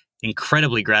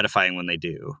incredibly gratifying when they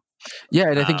do. Yeah,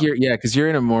 and I think because you're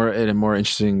in a more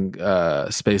interesting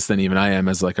space than even I am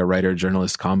as like a writer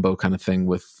journalist combo kind of thing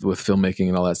with filmmaking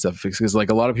and all that stuff. Because like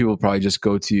a lot of people probably just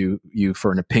go to you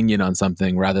for an opinion on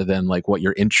something rather than like what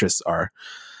your interests are.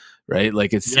 Right,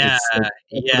 like it's like,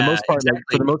 for the most part, exactly.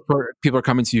 For the most part, people are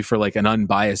coming to you for like an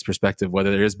unbiased perspective,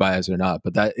 whether there is bias or not.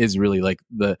 But that is really like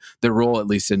the role, at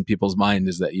least in people's mind,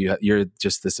 is that you're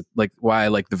just this, like why I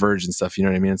like The Verge and stuff. You know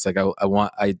what I mean? It's like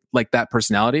I like that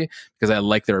personality because I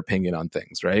like their opinion on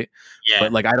things, right? Yeah.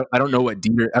 But like I don't know what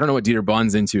Dieter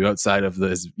Bohn's into outside of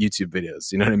those YouTube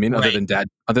videos. You know what I mean? Right.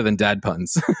 Other than dad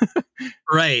puns.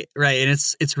 Right, and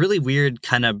it's really weird,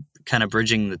 kind of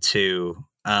bridging the two.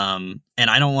 And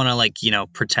I don't want to like, you know,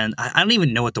 pretend I don't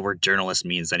even know what the word journalist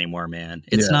means anymore, man.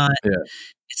 It's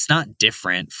not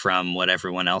different from what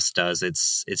everyone else does.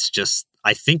 It's just,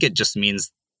 I think it just means,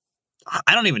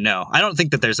 I don't even know. I don't think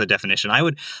that there's a definition. I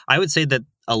would say that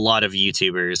a lot of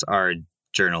YouTubers are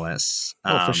journalists.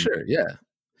 Oh, for sure. Yeah.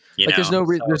 Like there's no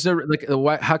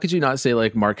like, how could you not say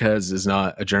like Marquez is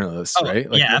not a journalist, right?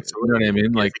 Like, yeah, absolutely. You know what I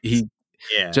mean? Like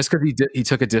just because he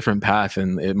took a different path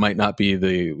and it might not be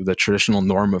the traditional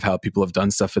norm of how people have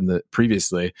done stuff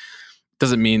previously,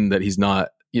 doesn't mean that he's not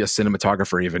a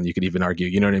cinematographer. Even you could even argue,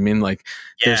 you know what I mean? Like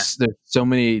there's so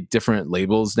many different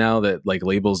labels now that like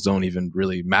labels don't even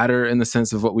really matter in the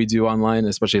sense of what we do online,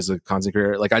 especially as a content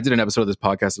creator. Like I did an episode of this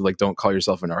podcast of like, don't call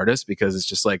yourself an artist, because it's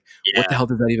just like, what the hell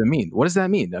does that even mean? What does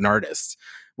that mean? An artist?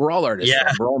 We're all artists. Yeah.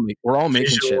 Then. We're all making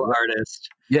shit. Visual artist.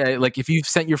 Yeah, like if you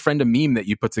sent your friend a meme that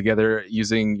you put together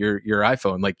using your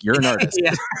iPhone, like you're an artist.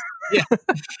 Yeah. Yeah.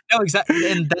 No, exactly.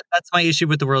 And that's my issue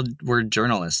with the word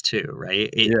journalist too, right?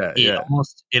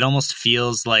 It almost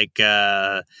feels like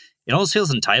it almost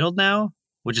feels entitled now,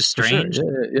 which is strange. For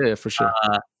sure. Yeah, for sure.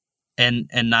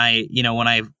 And I, when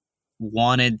I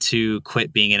wanted to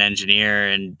quit being an engineer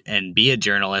and be a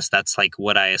journalist, that's like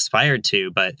what I aspired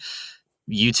to. But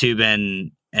YouTube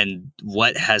and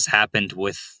what has happened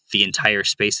with the entire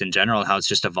space in general and how it's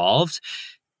just evolved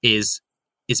is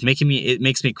makes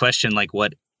me question like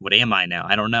what am I now?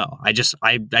 I don't know. I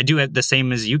do it the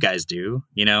same as you guys do.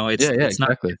 It's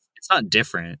exactly. It's not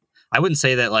different. I wouldn't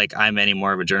say that like I'm any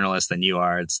more of a journalist than you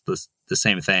are. It's the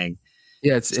same thing.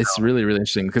 Yeah, it's really, really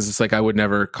interesting because it's like I would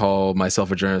never call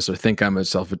myself a journalist or think I'm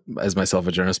myself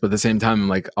a journalist, but at the same time,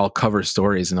 like I'll cover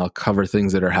stories and I'll cover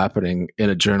things that are happening in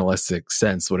a journalistic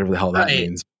sense, whatever the hell that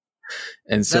means.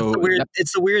 And so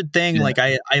it's a weird thing. Yeah. Like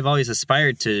I've always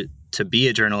aspired to be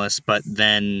a journalist, but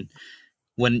then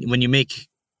when you make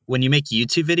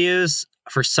YouTube videos,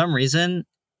 for some reason,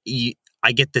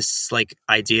 I get this like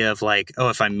idea of like, oh,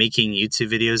 if I'm making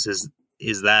YouTube videos,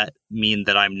 is that mean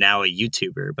that I'm now a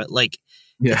YouTuber? But like,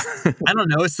 yeah, I don't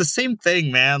know. It's the same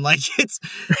thing, man. Like it's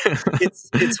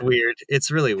weird. It's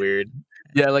really weird.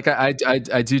 Yeah, like I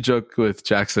do joke with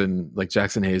Jackson, like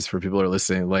Jackson Hayes, for people who are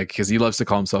listening, like because he loves to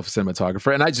call himself a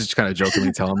cinematographer, and I just kind of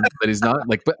jokingly tell him that he's not.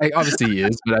 Like, but obviously he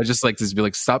is. But I just like to be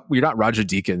like, stop! You're not Roger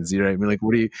Deakins. You know what I mean? Like,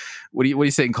 what are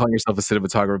you saying calling yourself a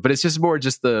cinematographer? But it's just more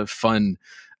just the fun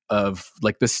of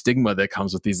like the stigma that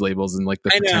comes with these labels and like the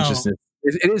pretentiousness.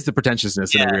 It is the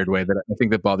pretentiousness in a weird way that I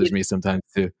think that bothers me sometimes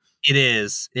too. It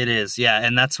is. Yeah.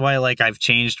 And that's why like I've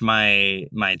changed my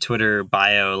Twitter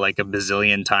bio like a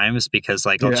bazillion times because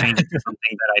like I'll change it to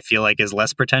something that I feel like is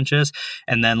less pretentious.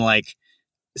 And then like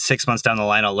 6 months down the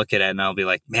line, I'll look at it and I'll be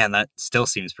like, man, that still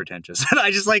seems pretentious. And I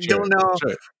just like don't know.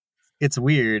 Sure. It's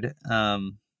weird.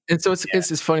 And so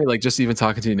it's funny, like just even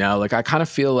talking to you now, like I kind of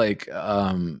feel like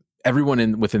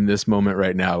everyone within this moment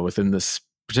right now, within this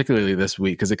particularly this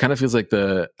week, because it kind of feels like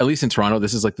at least in Toronto,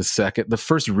 this is like the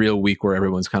first real week where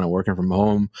everyone's kind of working from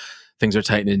home, things are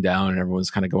tightening down and everyone's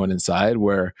kind of going inside,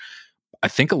 where I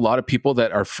think a lot of people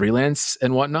that are freelance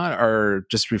and whatnot are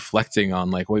just reflecting on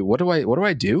like, wait, what do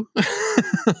I do?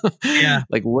 Yeah.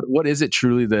 Like what is it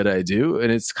truly that I do?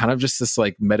 And it's kind of just this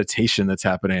like meditation that's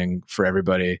happening for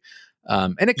everybody.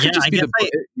 And it could just be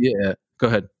go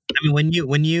ahead. I mean,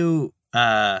 when you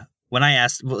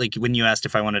asked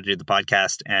if I wanted to do the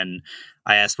podcast and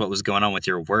I asked what was going on with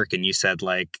your work and you said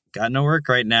like, got no work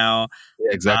right now.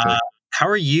 Yeah, exactly. How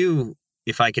are you,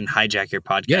 if I can hijack your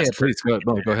podcast? Yeah, please go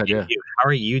ahead. Yeah. How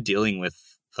are you dealing with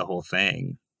the whole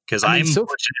thing? Because I'm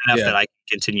fortunate enough that I can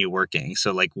continue working.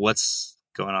 So like, what's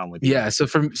going on with you? Yeah. So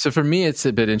for me, it's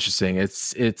a bit interesting.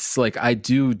 It's like I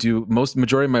do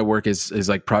majority of my work is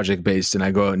like project based, and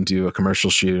I go out and do a commercial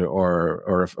shoot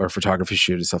or a photography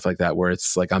shoot and stuff like that, where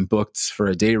it's like I'm booked for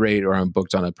a day rate or I'm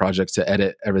booked on a project to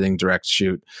edit everything, direct,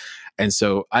 shoot. And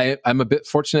so I'm a bit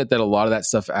fortunate that a lot of that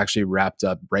stuff actually wrapped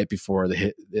up right before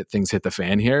things hit the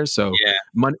fan here. So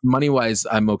money wise,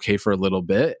 I'm okay for a little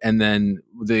bit. And then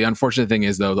the unfortunate thing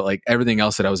is though, that like everything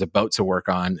else that I was about to work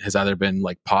on has either been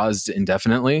like paused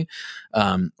indefinitely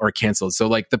or canceled. So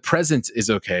like the present is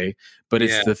okay, but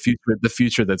it's the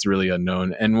future that's really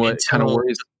unknown. And what kind of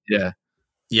worries.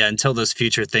 Yeah, until those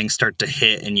future things start to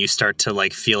hit and you start to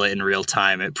like feel it in real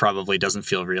time, it probably doesn't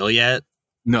feel real yet.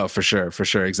 No, for sure.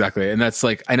 Exactly. And that's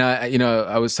like,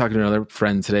 I was talking to another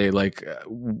friend today, like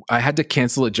I had to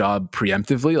cancel a job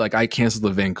preemptively. Like I canceled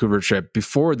the Vancouver trip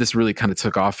before this really kind of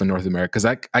took off in North America, because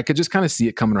I could just kind of see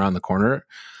it coming around the corner.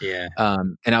 Yeah.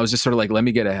 And I was just sort of like, let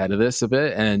me get ahead of this a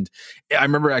bit. And I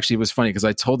remember actually it was funny because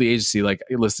I told the agency like,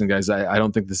 hey, listen guys, I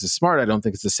don't think this is smart. I don't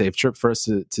think it's a safe trip for us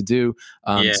to do.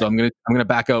 So I'm going to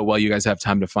back out while you guys have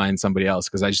time to find somebody else,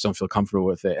 because I just don't feel comfortable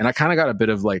with it. And I kind of got a bit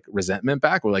of like resentment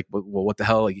back. We're like, well, what the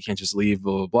hell? Like you can't just leave,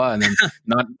 blah, blah, blah. And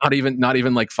then not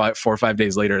even like 4 or 5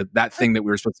 days later, that thing that we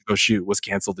were supposed to go shoot was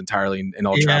canceled entirely and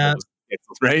all travel was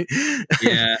canceled, right?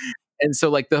 Yeah. And so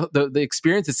like the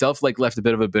experience itself like left a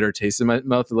bit of a bitter taste in my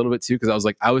mouth a little bit too, because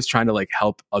I was trying to like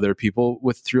help other people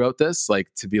throughout this, like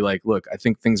to be like, look, I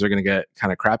think things are going to get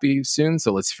kind of crappy soon,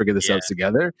 so let's figure this out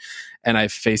together. And I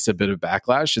faced a bit of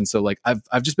backlash, and so like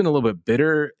I've just been a little bit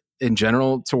bitter in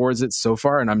general towards it so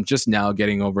far, and I'm just now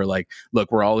getting over like,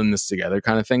 look, we're all in this together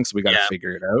kind of thing, so we got to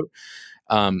figure it out.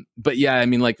 But yeah, I've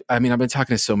been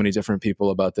talking to so many different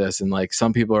people about this, and like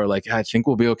some people are like, I think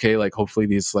we'll be okay. Like hopefully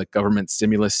these like government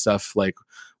stimulus stuff like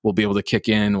will be able to kick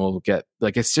in. We'll get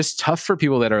like, it's just tough for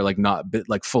people that are like not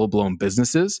like full blown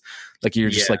businesses. Like you're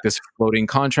just like this floating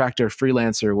contractor,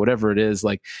 freelancer, whatever it is.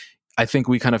 Like, I think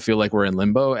we kind of feel like we're in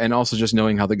limbo, and also just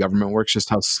knowing how the government works, just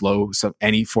how slow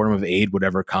any form of aid would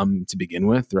ever come to begin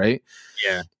with. Right.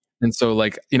 Yeah. And so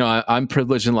like, I'm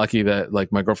privileged and lucky that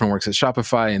like my girlfriend works at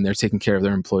Shopify and they're taking care of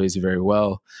their employees very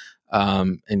well.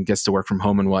 And gets to work from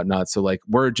home and whatnot. So like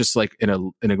we're just like in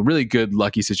a really good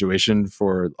lucky situation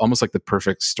for almost like the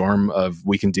perfect storm of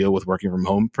we can deal with working from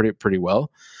home pretty well.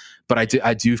 But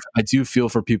I do feel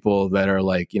for people that are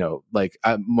like, like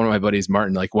one of my buddies,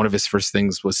 Martin, like one of his first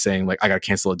things was saying like, I got to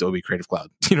cancel Adobe Creative Cloud.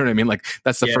 You know what I mean? Like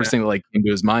that's the first thing that like came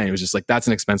to his mind. It was just like, that's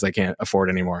an expense I can't afford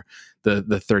anymore. The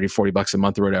 $30-$40 a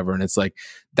month or whatever. And it's like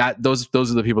that, those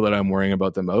are the people that I'm worrying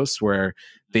about the most, where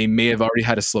they may have already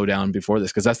had to slow down before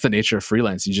this. Cause that's the nature of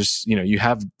freelance. You just, you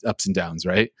have ups and downs,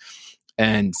 right?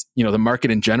 And the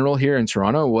market in general here in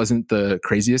Toronto wasn't the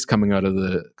craziest coming out of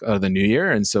the new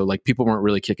year, and so like people weren't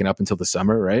really kicking up until the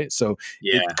summer, right? So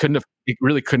it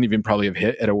really couldn't even probably have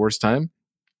hit at a worse time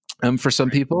for some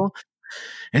people.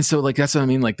 And so like that's what I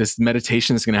mean. Like this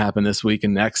meditation is going to happen this week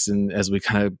and next, and as we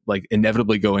kind of like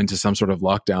inevitably go into some sort of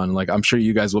lockdown, like I'm sure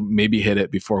you guys will maybe hit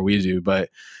it before we do, but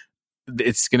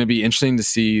it's going to be interesting to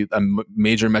see a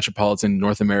major metropolitan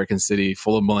North American city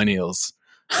full of millennials.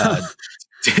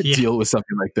 Deal with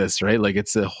something like this, right? Like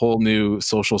it's a whole new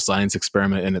social science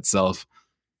experiment in itself.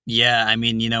 Yeah, I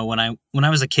mean, when I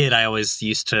was a kid, I always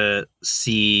used to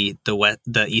see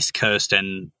the East Coast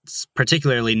and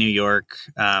particularly New York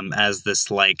as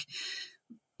this like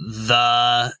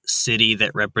the city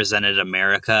that represented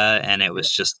America, and it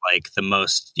was just like the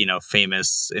most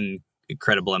famous and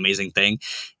incredible, amazing thing.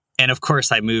 And of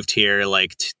course, I moved here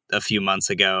like a few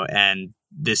months ago, and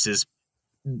this is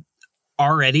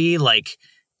already like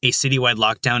a citywide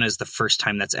lockdown is the first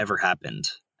time that's ever happened.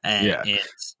 And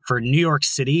for New York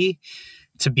City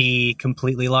to be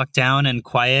completely locked down and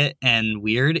quiet and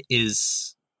weird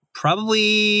is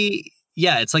probably,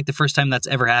 it's like the first time that's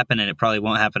ever happened, and it probably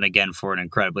won't happen again for an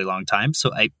incredibly long time.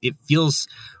 So it feels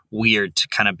weird to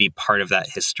kind of be part of that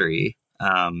history.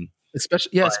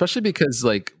 Especially because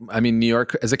like, I mean, New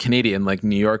York as a Canadian, like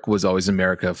New York was always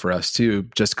America for us too,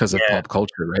 just because of pop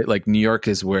culture, right? Like New York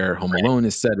is where Home Alone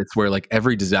is set. It's where like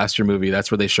every disaster movie,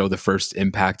 that's where they show the first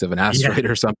impact of an asteroid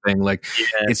or something. Like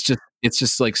it's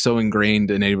just like so ingrained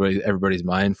in everybody's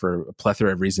mind for a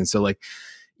plethora of reasons. So like,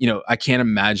 I can't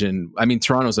imagine. I mean,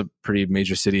 Toronto's a pretty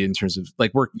major city in terms of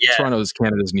like Toronto is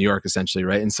Canada's New York essentially,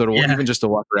 right? And so even just to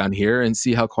walk around here and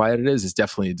see how quiet it is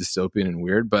definitely dystopian and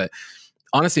weird. But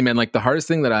honestly, man, like the hardest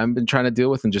thing that I've been trying to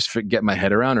deal with and just get my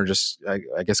head around, or just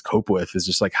I guess cope with, is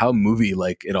just like how movie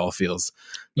like it all feels.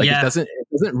 Like it doesn't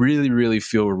really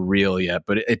feel real yet,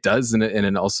 but it does in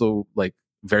an also like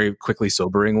very quickly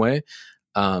sobering way.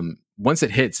 Once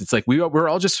it hits, it's like we're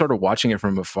all just sort of watching it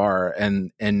from afar,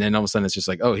 and then all of a sudden it's just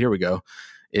like, oh, here we go.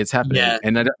 It's happening. Yeah.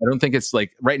 And I don't think it's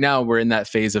like right now we're in that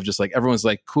phase of just like everyone's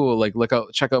like, cool, like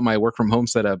check out my work from home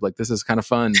setup. Like this is kind of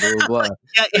fun. Blah, blah,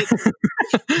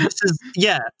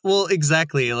 blah. Well,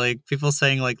 exactly. Like people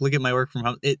saying like, look at my work from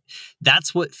home.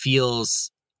 That's what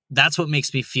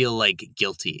makes me feel like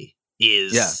guilty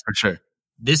is for sure.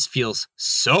 This feels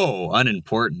so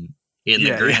unimportant in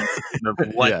the grand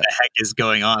of what the heck is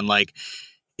going on. Like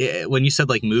when you said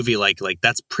like movie, like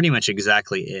that's pretty much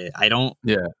exactly it. I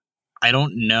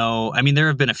don't know. I mean, there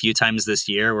have been a few times this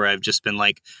year where I've just been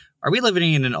like, are we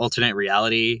living in an alternate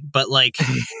reality? But like,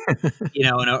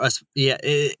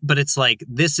 but it's like,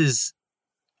 this is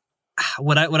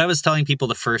what I was telling people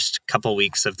the first couple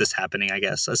weeks of this happening, I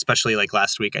guess, especially like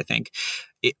last week, I think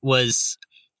it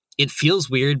feels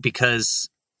weird because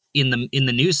in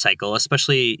the news cycle,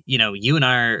 especially, you and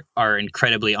I are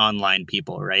incredibly online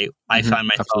people, right? I find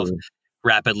myself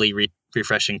rapidly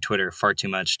refreshing Twitter far too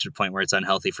much to the point where it's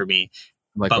unhealthy for me.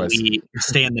 Likewise. But we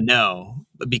stay in the know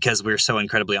because we're so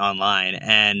incredibly online,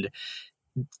 and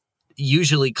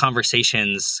usually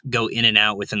conversations go in and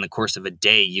out within the course of a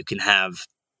day. You can have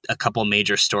a couple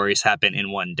major stories happen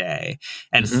in one day,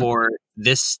 and for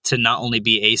this to not only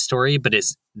be a story but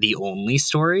is the only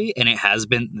story, and it has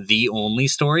been the only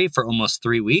story for almost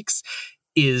 3 weeks,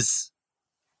 it's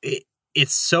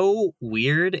so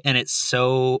weird and it's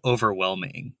so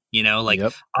overwhelming.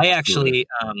 I actually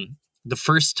the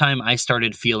first time I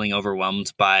started feeling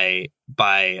overwhelmed by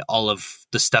all of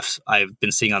the stuff I've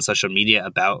been seeing on social media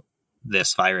about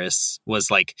this virus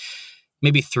was like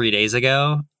maybe 3 days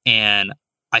ago, and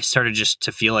I started just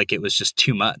to feel like it was just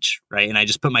too much, right? And I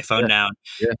just put my phone down.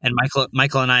 Yeah. And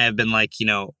Michael and I have been like,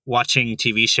 watching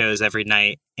TV shows every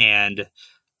night, and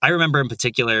I remember in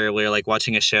particular we were like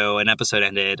watching a show, an episode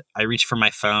ended, I reached for my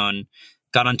phone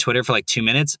got on Twitter for like 2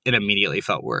 minutes, it immediately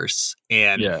felt worse.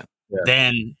 And Yeah.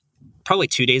 then probably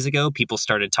 2 days ago, people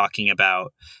started talking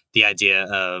about the idea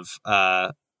of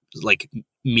like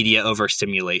media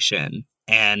overstimulation.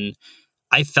 And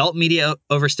I felt media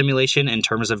overstimulation in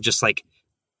terms of just like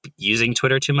using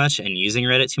Twitter too much and using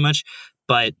Reddit too much.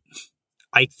 But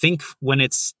I think when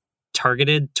it's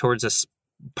targeted towards a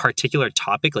particular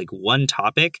topic, like one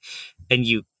topic, and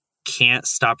you can't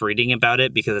stop reading about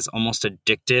it because it's almost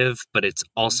addictive, but it's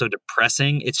also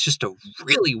depressing, it's just a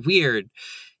really weird,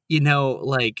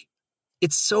 like,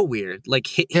 it's so weird. Like,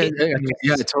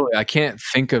 Totally. I can't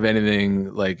think of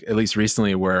anything, like, at least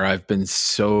recently, where I've been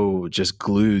so just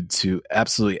glued to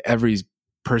absolutely every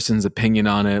person's opinion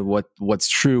on it, what's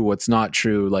true, what's not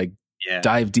true, like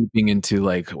dive deeping into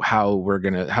like how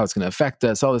it's gonna affect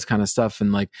us, all this kind of stuff.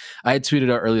 And like I had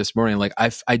tweeted out earlier this morning, like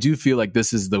I do feel like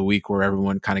this is the week where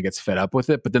everyone kind of gets fed up with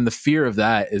it. But then the fear of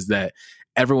that is that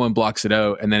everyone blocks it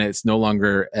out, and then it's no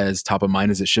longer as top of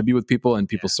mind as it should be with people, and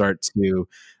people start to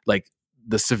like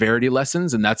the severity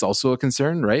lessens, and that's also a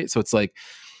concern, right? So it's like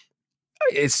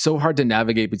it's so hard to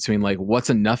navigate between like what's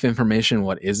enough information,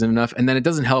 what isn't enough. And then it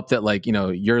doesn't help that like,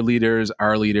 your leaders,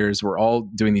 our leaders, we're all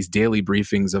doing these daily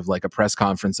briefings of like a press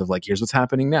conference of like, here's what's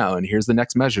happening now, and here's the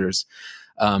next measures.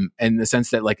 And the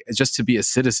sense that like, just to be a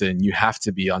citizen, you have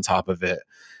to be on top of it.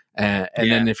 And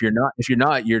then if you're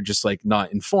not, you're just like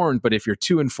not informed. But if you're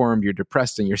too informed, you're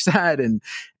depressed and you're sad. And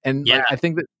like, I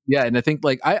think that, and I think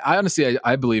like, I honestly,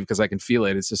 I believe, because I can feel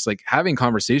it. It's just like having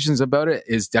conversations about it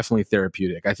is definitely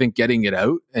therapeutic. I think getting it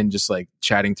out and just like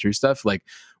chatting through stuff, like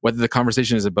whether the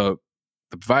conversation is about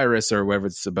the virus or whether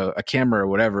it's about a camera or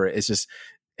whatever, it's just,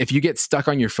 if you get stuck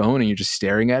on your phone and you're just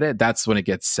staring at it, that's when it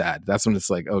gets sad. That's when it's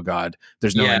like, oh God,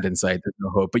 there's no end in sight. There's no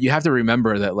hope. But you have to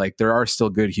remember that like there are still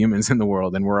good humans in the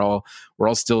world, and we're all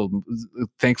still,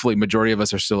 thankfully, majority of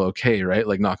us are still okay, right?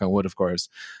 Like knock on wood, of course.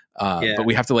 But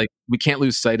we have to we can't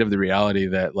lose sight of the reality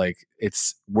that like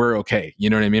we're okay.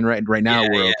 You know what I mean? Right now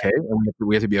we're okay, and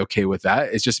we have to be okay with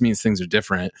that. It just means things are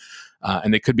different.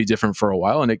 And they could be different for a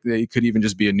while, and it could even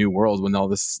just be a new world when all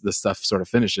this stuff sort of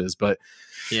finishes. But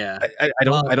I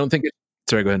don't think it.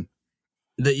 Sorry, go ahead.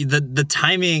 The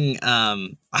timing.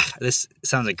 This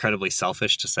sounds incredibly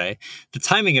selfish to say. The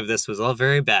timing of this was all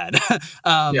very bad.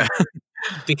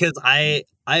 Because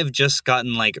I've just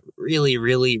gotten like really,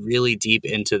 really, really deep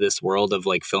into this world of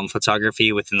like film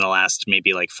photography within the last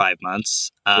maybe like 5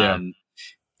 months.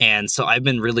 And so I've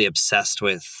been really obsessed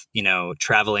with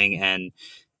traveling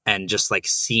and just like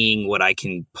seeing what I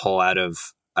can pull out of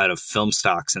film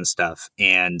stocks and stuff.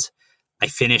 And I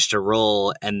finished a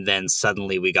roll, and then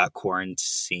suddenly we got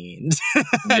quarantined.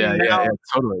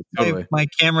 Totally. My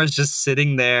camera's just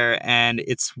sitting there, and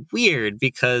it's weird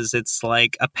because it's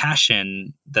like a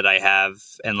passion that I have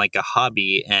and like a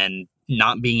hobby, and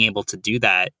not being able to do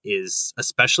that is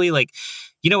especially like,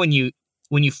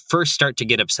 when you first start to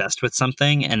get obsessed with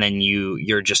something, and then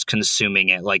you're just consuming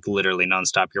it like literally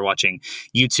nonstop. You're watching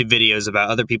YouTube videos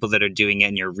about other people that are doing it,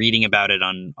 and you're reading about it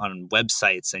on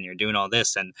websites, and you're doing all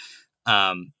this. And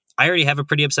I already have a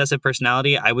pretty obsessive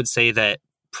personality. I would say that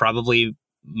probably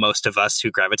most of us who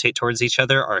gravitate towards each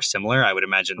other are similar. I would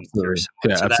imagine.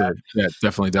 Absolutely. Yeah,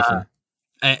 definitely.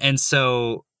 And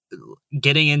so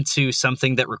getting into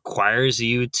something that requires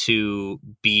you to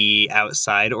be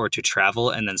outside or to travel,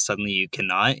 and then suddenly you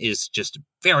cannot, is just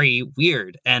very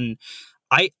weird. And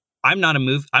I'm not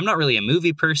really a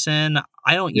movie person.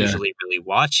 I don't usually really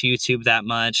watch YouTube that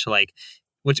much, like,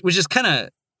 which is kind of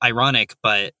ironic,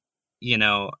 but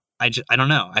I don't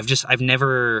know. I've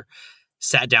never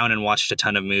sat down and watched a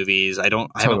ton of movies. I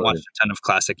haven't watched a ton of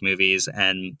classic movies,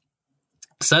 and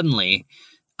suddenly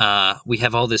we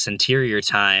have all this interior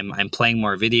time. I'm playing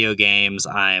more video games.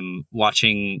 I'm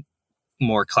watching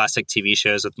more classic TV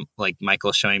shows with like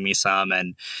Michael showing me some,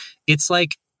 and it's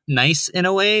like nice in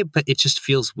a way, but it just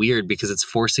feels weird because it's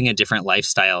forcing a different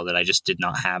lifestyle that I just did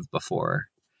not have before.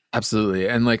 Absolutely.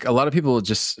 And like a lot of people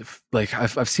just like,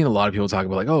 I've seen a lot of people talk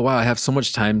about like, oh wow, I have so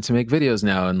much time to make videos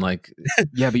now. And like,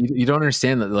 yeah, but you don't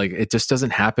understand that like, it just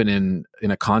doesn't happen in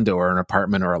a condo or an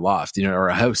apartment or a loft, or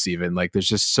a house even. Like there's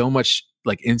just so much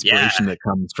like inspiration that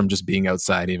comes from just being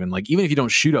outside. Even if you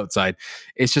don't shoot outside,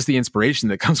 it's just the inspiration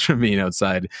that comes from being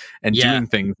outside and doing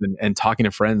things and talking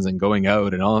to friends and going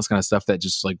out and all this kind of stuff that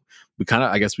just like we kind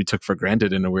of, I guess we took for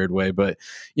granted in a weird way. But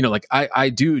like I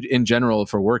do in general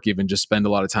for work, even just spend a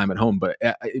lot of time at home. But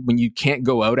when you can't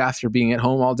go out after being at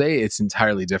home all day, it's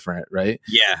entirely different, right?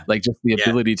 Yeah. Like just the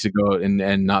ability to go out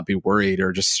and not be worried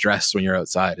or just stressed when you're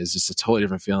outside is just a totally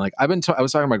different feeling. Like I was talking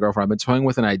to my girlfriend, I've been toying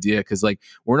with an idea because like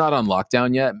we're not on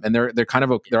lockdown yet, and they're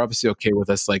obviously okay with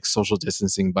us like social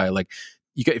distancing by like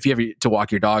if you have to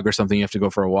walk your dog or something, you have to go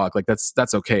for a walk. Like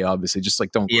that's okay. Obviously, just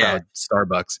like don't crowd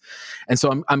Starbucks. And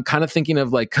so I'm kind of thinking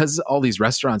of like, cause all these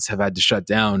restaurants have had to shut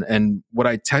down. And what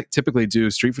I typically do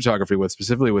street photography with,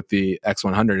 specifically with the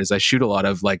X100, is I shoot a lot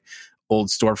of like old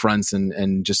storefronts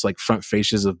and just like front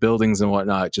faces of buildings and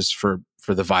whatnot, just for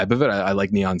the vibe of it. I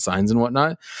like neon signs and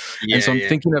whatnot. And so I'm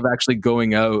thinking of actually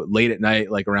going out late at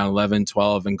night, like around 11,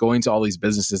 12, and going to all these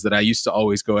businesses that I used to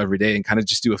always go every day and kind of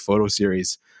just do a photo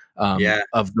series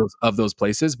of those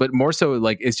places. But more so,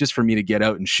 like, it's just for me to get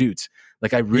out and shoot.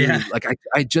 Like I really like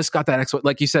I just got that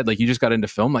like you said, like you just got into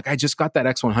film. Like I just got that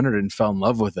X100 and fell in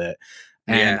love with it.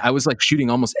 And I was like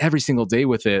shooting almost every single day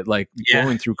with it, like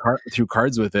going through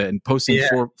cards with it and posting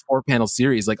four panel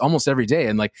series like almost every day.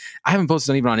 And like I haven't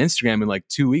posted even on Instagram in like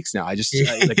 2 weeks now. I just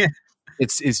like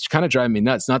it's kind of driving me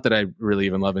nuts. Not that I really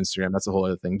even love Instagram. That's a whole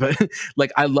other thing. But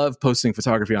like I love posting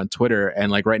photography on Twitter.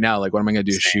 And like right now, like what am I going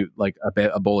to do? Shoot like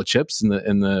a bowl of chips in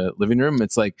the living room?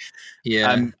 It's like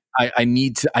I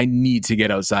need to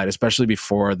get outside, especially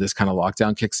before this kind of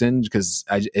lockdown kicks in, because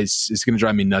it's going to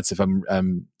drive me nuts if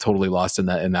I'm totally lost in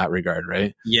that regard,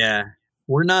 right? Yeah,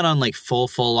 we're not on like full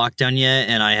lockdown yet,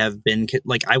 and I have been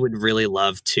like, I would really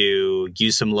love to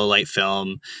use some low light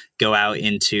film, go out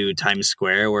into Times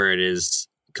Square where it is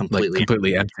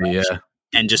completely empty,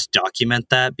 and just document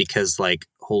that, because like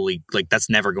that's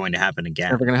never going to happen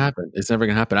again. It's never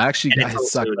gonna happen. I actually got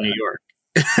stuck in New York.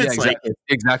 Yeah,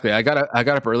 exactly. I got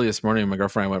up early this morning. My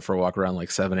girlfriend and I went for a walk around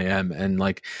like 7 a.m. and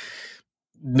like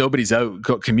nobody's out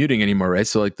commuting anymore, right?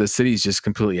 So like the city's just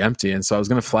completely empty. And so I was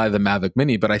going to fly the Mavic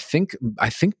Mini, but I think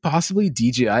possibly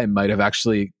DJI might have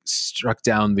actually struck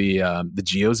down the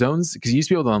geo zones, because you used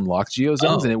to be able to unlock geo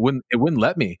zones and it wouldn't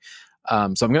let me. So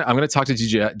I'm gonna talk to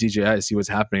DJI to see what's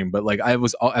happening. But like I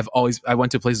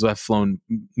went to places I've flown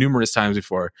numerous times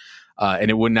before, and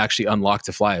it wouldn't actually unlock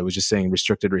to fly. It was just saying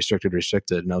restricted,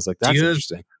 and I was like, that's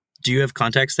interesting. Do you have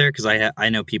contacts there? Because I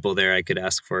know people there I could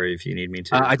ask for if you need me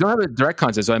to. I don't have a direct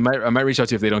contact, so I might reach out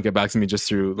to you if they don't get back to me just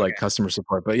through like customer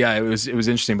support. But yeah, it was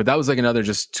interesting. But that was like another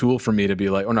just tool for me to be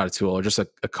like, or not a tool, or just a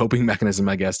coping mechanism,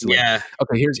 I guess. To like,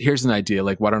 okay, here's an idea.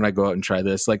 Like, why don't I go out and try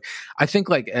this? Like, I think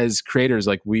like as creators,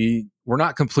 like we're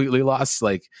not completely lost.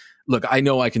 Like, look, I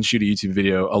know I can shoot a YouTube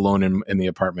video alone in the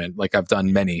apartment. Like I've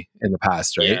done many in the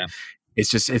past, right? Yeah.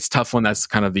 It's tough when that's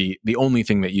kind of the only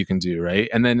thing that you can do, right?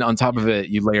 And then on top of it,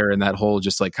 you layer in that whole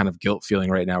just like kind of guilt feeling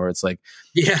right now, where it's like,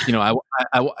 you know,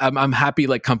 I'm happy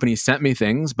like companies sent me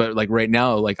things, but like right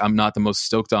now, like I'm not the most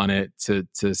stoked on it to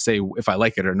say if I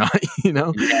like it or not, you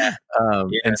know?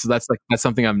 And so that's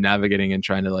something I'm navigating and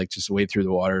trying to like just wade through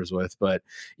the waters with. But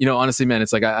you know, honestly, man,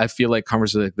 it's like I feel like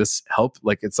conversations like this help.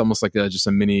 Like it's almost like just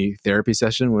a mini therapy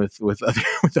session with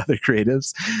other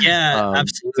creatives. Yeah,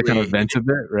 absolutely. To kind of vent a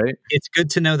bit, right? It's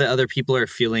good to know that other people are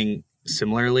feeling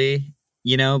similarly,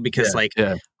 you know, because I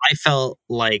felt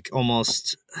like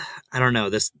almost, I don't know,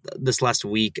 this last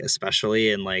week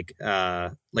especially, and like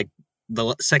the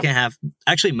second half,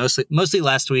 actually mostly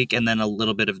last week and then a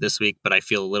little bit of this week, but I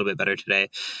feel a little bit better today.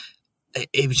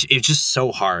 It's just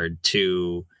so hard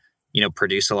to, you know,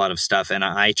 produce a lot of stuff. And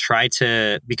I try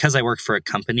to, because I work for a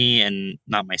company and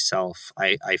not myself,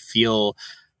 I feel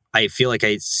like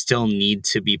I still need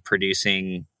to be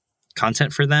producing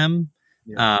content for them.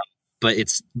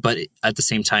 But at the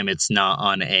same time, it's not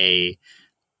on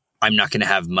I'm not going to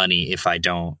have money if I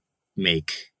don't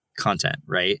make content,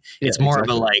 right? It's more of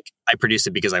a like, I produce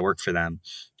it because I work for them.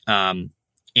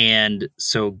 And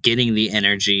so getting the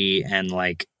energy and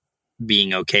like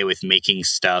being okay with making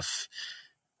stuff,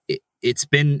 it's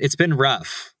been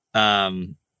rough.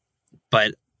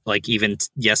 But like even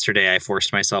yesterday, I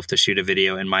forced myself to shoot a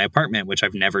video in my apartment, which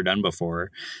I've never done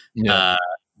before.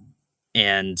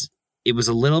 And it was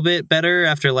a little bit better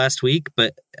after last week,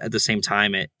 but at the same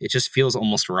time, it just feels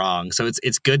almost wrong. So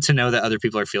it's good to know that other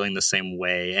people are feeling the same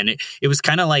way. And it was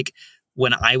kind of like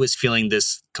when I was feeling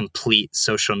this complete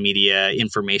social media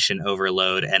information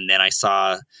overload, and then I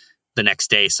saw the next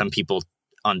day some people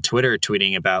on Twitter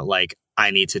tweeting about like,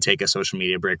 I need to take a social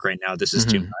media break right now. This is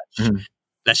too much.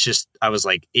 That's just, I was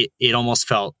like, it almost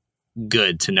felt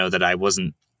good to know that I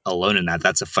wasn't alone in that.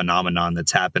 That's a phenomenon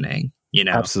that's happening. You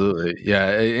know? Absolutely.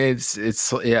 Yeah. It's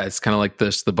kind of like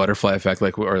the butterfly effect,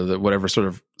 like, or the whatever sort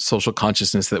of social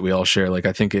consciousness that we all share. Like,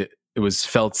 I think it was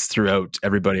felt throughout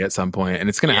everybody at some point, and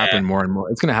it's going to happen more and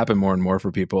more. It's going to happen more and more for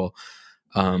people.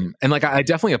 And like, I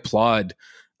definitely applaud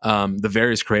the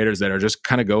various creators that are just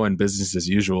kind of going business as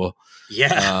usual.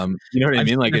 Yeah. You know what I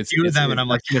mean? Like it's them, and I'm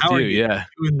like, how are you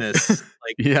doing this?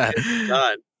 Like,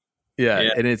 God.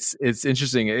 Yeah, and it's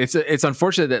interesting. It's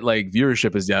unfortunate that like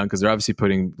viewership is down, because they're obviously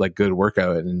putting like good work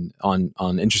out and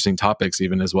on interesting topics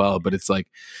even as well. But it's like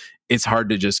it's hard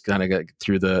to just kind of get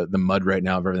through the mud right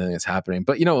now of everything that's happening.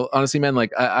 But honestly, man,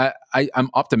 like I'm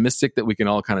optimistic that we can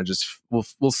all kind of just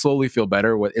we'll slowly feel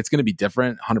better. It's going to be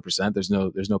different, 100%.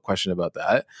 There's no question about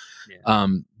that. Yeah.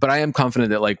 But I am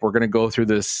confident that like we're going to go through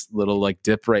this little like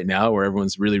dip right now where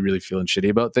everyone's really, really feeling shitty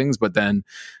about things. But then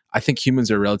I think humans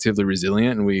are relatively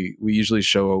resilient, and we usually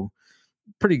show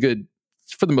pretty good,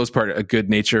 for the most part, a good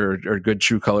nature or good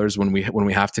true colors when we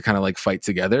have to kind of like fight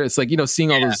together. It's like,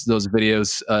 seeing all those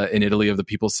videos in Italy of the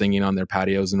people singing on their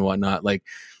patios and whatnot. Like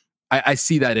I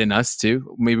see that in us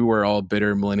too. Maybe we're all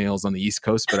bitter millennials on the East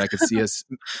Coast, but I could see us.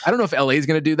 I don't know if LA is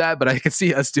going to do that, but I could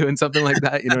see us doing something like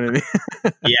that. You know what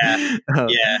I mean?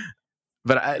 Yeah.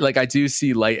 But I do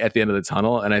see light at the end of the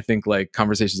tunnel, and I think like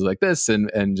conversations like this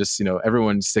and just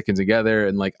everyone sticking together,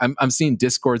 and like I'm seeing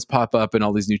Discords pop up and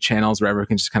all these new channels where everyone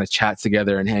can just kind of chat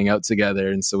together and hang out together,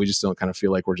 and so we just don't kind of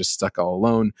feel like we're just stuck all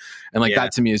alone. And like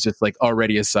that to me is just like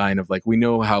already a sign of like we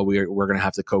know how we're going to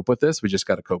have to cope with this. We just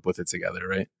got to cope with it together,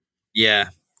 right? Yeah,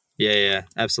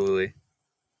 absolutely.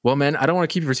 Well, man, I don't want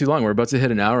to keep you for too long. We're about to hit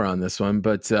an hour on this one,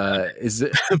 but is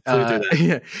it?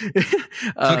 Yeah.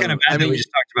 Kind of bad that we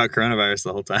just talked about coronavirus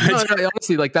the whole time. No,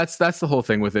 honestly, like that's the whole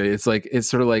thing with it. It's like it's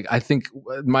sort of like I think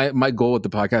my goal with the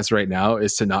podcast right now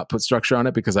is to not put structure on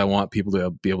it because I want people to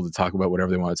be able to talk about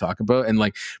whatever they want to talk about, and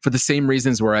like for the same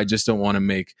reasons where I just don't want to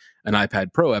make an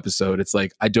iPad Pro episode. It's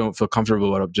like I don't feel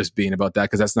comfortable about just being about that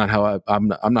because that's not how I'm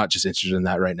not just interested in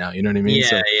that right now. You know what I mean? Yeah,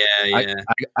 so yeah.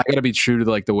 I got to be true to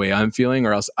like the way I'm feeling,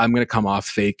 or else I'm going to come off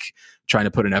fake trying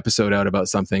to put an episode out about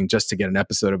something just to get an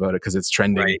episode about it because it's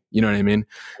trending. Right. You know what I mean?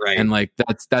 Right. And like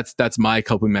that's my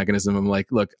coping mechanism. I'm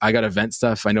like, look, I got to vent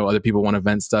stuff. I know other people want to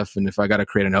vent stuff, and if I got to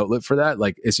create an outlet for that,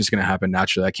 like it's just going to happen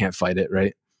naturally. I can't fight it,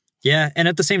 right? Yeah, and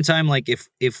at the same time, like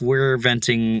if we're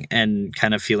venting and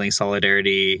kind of feeling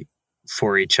solidarity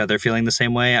for each other, feeling the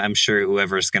same way, I'm sure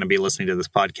whoever's going to be listening to this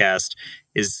podcast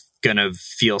is going to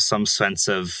feel some sense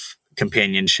of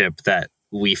companionship that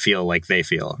we feel like they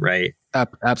feel, right?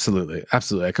 Absolutely.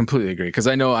 I completely agree. Because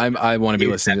I know I want to be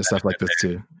listening to stuff like this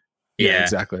too. Yeah,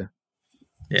 exactly.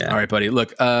 Yeah. All right, buddy.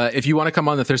 Look, if you want to come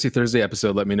on the Thirsty Thursday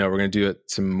episode, let me know. We're going to do it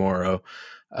tomorrow.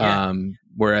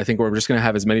 Where I think we're just going to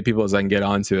have as many people as I can get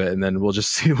onto it, and then we'll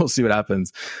see what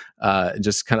happens.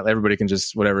 Just kind of everybody can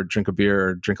just drink a beer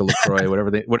or drink a LaCroix,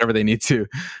 whatever they need to.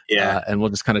 Yeah. And we'll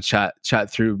just kind of chat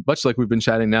through, much like we've been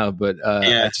chatting now. But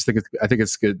I think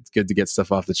it's good to get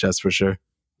stuff off the chest for sure.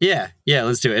 Yeah,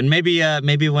 let's do it. And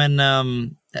maybe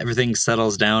when everything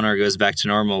settles down or goes back to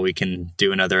normal, we can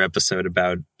do another episode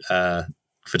about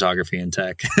photography and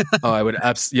tech. I would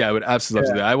absolutely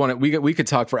do that. I want it. We could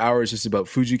talk for hours just about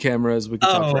Fuji cameras. We could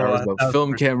talk for hours about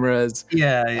film cameras.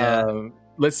 Yeah.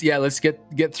 Let's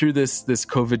get through this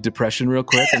COVID depression real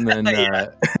quick, and then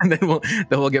and then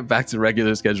we'll get back to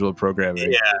regular scheduled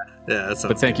programming. Yeah.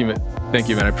 But thank you, man.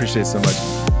 I appreciate it so much.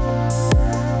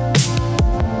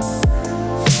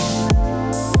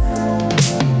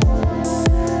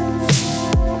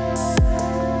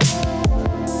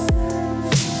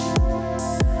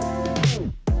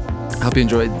 I hope you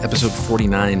enjoyed episode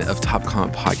 49 of Top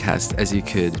Comp Podcast. As you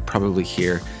could probably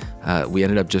hear, we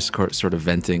ended up just sort of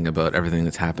venting about everything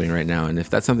that's happening right now. And if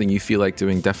that's something you feel like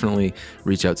doing, definitely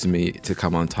reach out to me to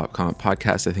come on Top Comp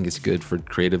Podcast. I think it's good for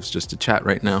creatives just to chat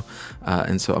right now.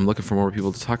 And so I'm looking for more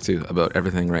people to talk to about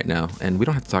everything right now. And we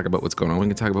don't have to talk about what's going on. We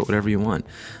can talk about whatever you want.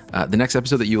 The next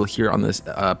episode that you will hear on this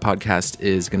podcast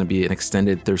is going to be an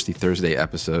extended Thirsty Thursday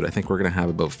episode. I think we're going to have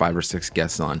about 5 or 6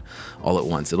 guests on all at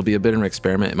once. It'll be a bit of an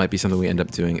experiment. It might be something we end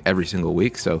up doing every single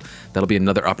week. So that'll be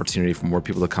another opportunity for more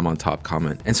people to come on Top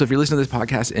Comment. And so if you're listening to this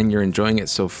podcast and you're enjoying it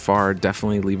so far,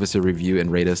 definitely leave us a review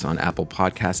and rate us on Apple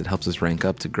Podcasts. It helps us rank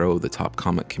up to grow the Top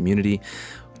Comment community.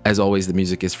 As always, the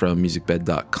music is from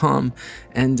musicbed.com.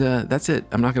 And that's it.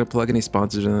 I'm not going to plug any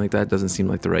sponsors or anything like that. It doesn't seem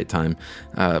like the right time.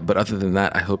 But other than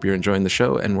that, I hope you're enjoying the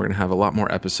show, and we're going to have a lot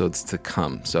more episodes to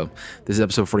come. So this is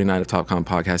episode 49 of Top Comment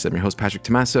Podcast. I'm your host, Patrick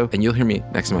Tommaso, and you'll hear me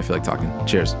next time I feel like talking.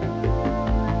 Cheers.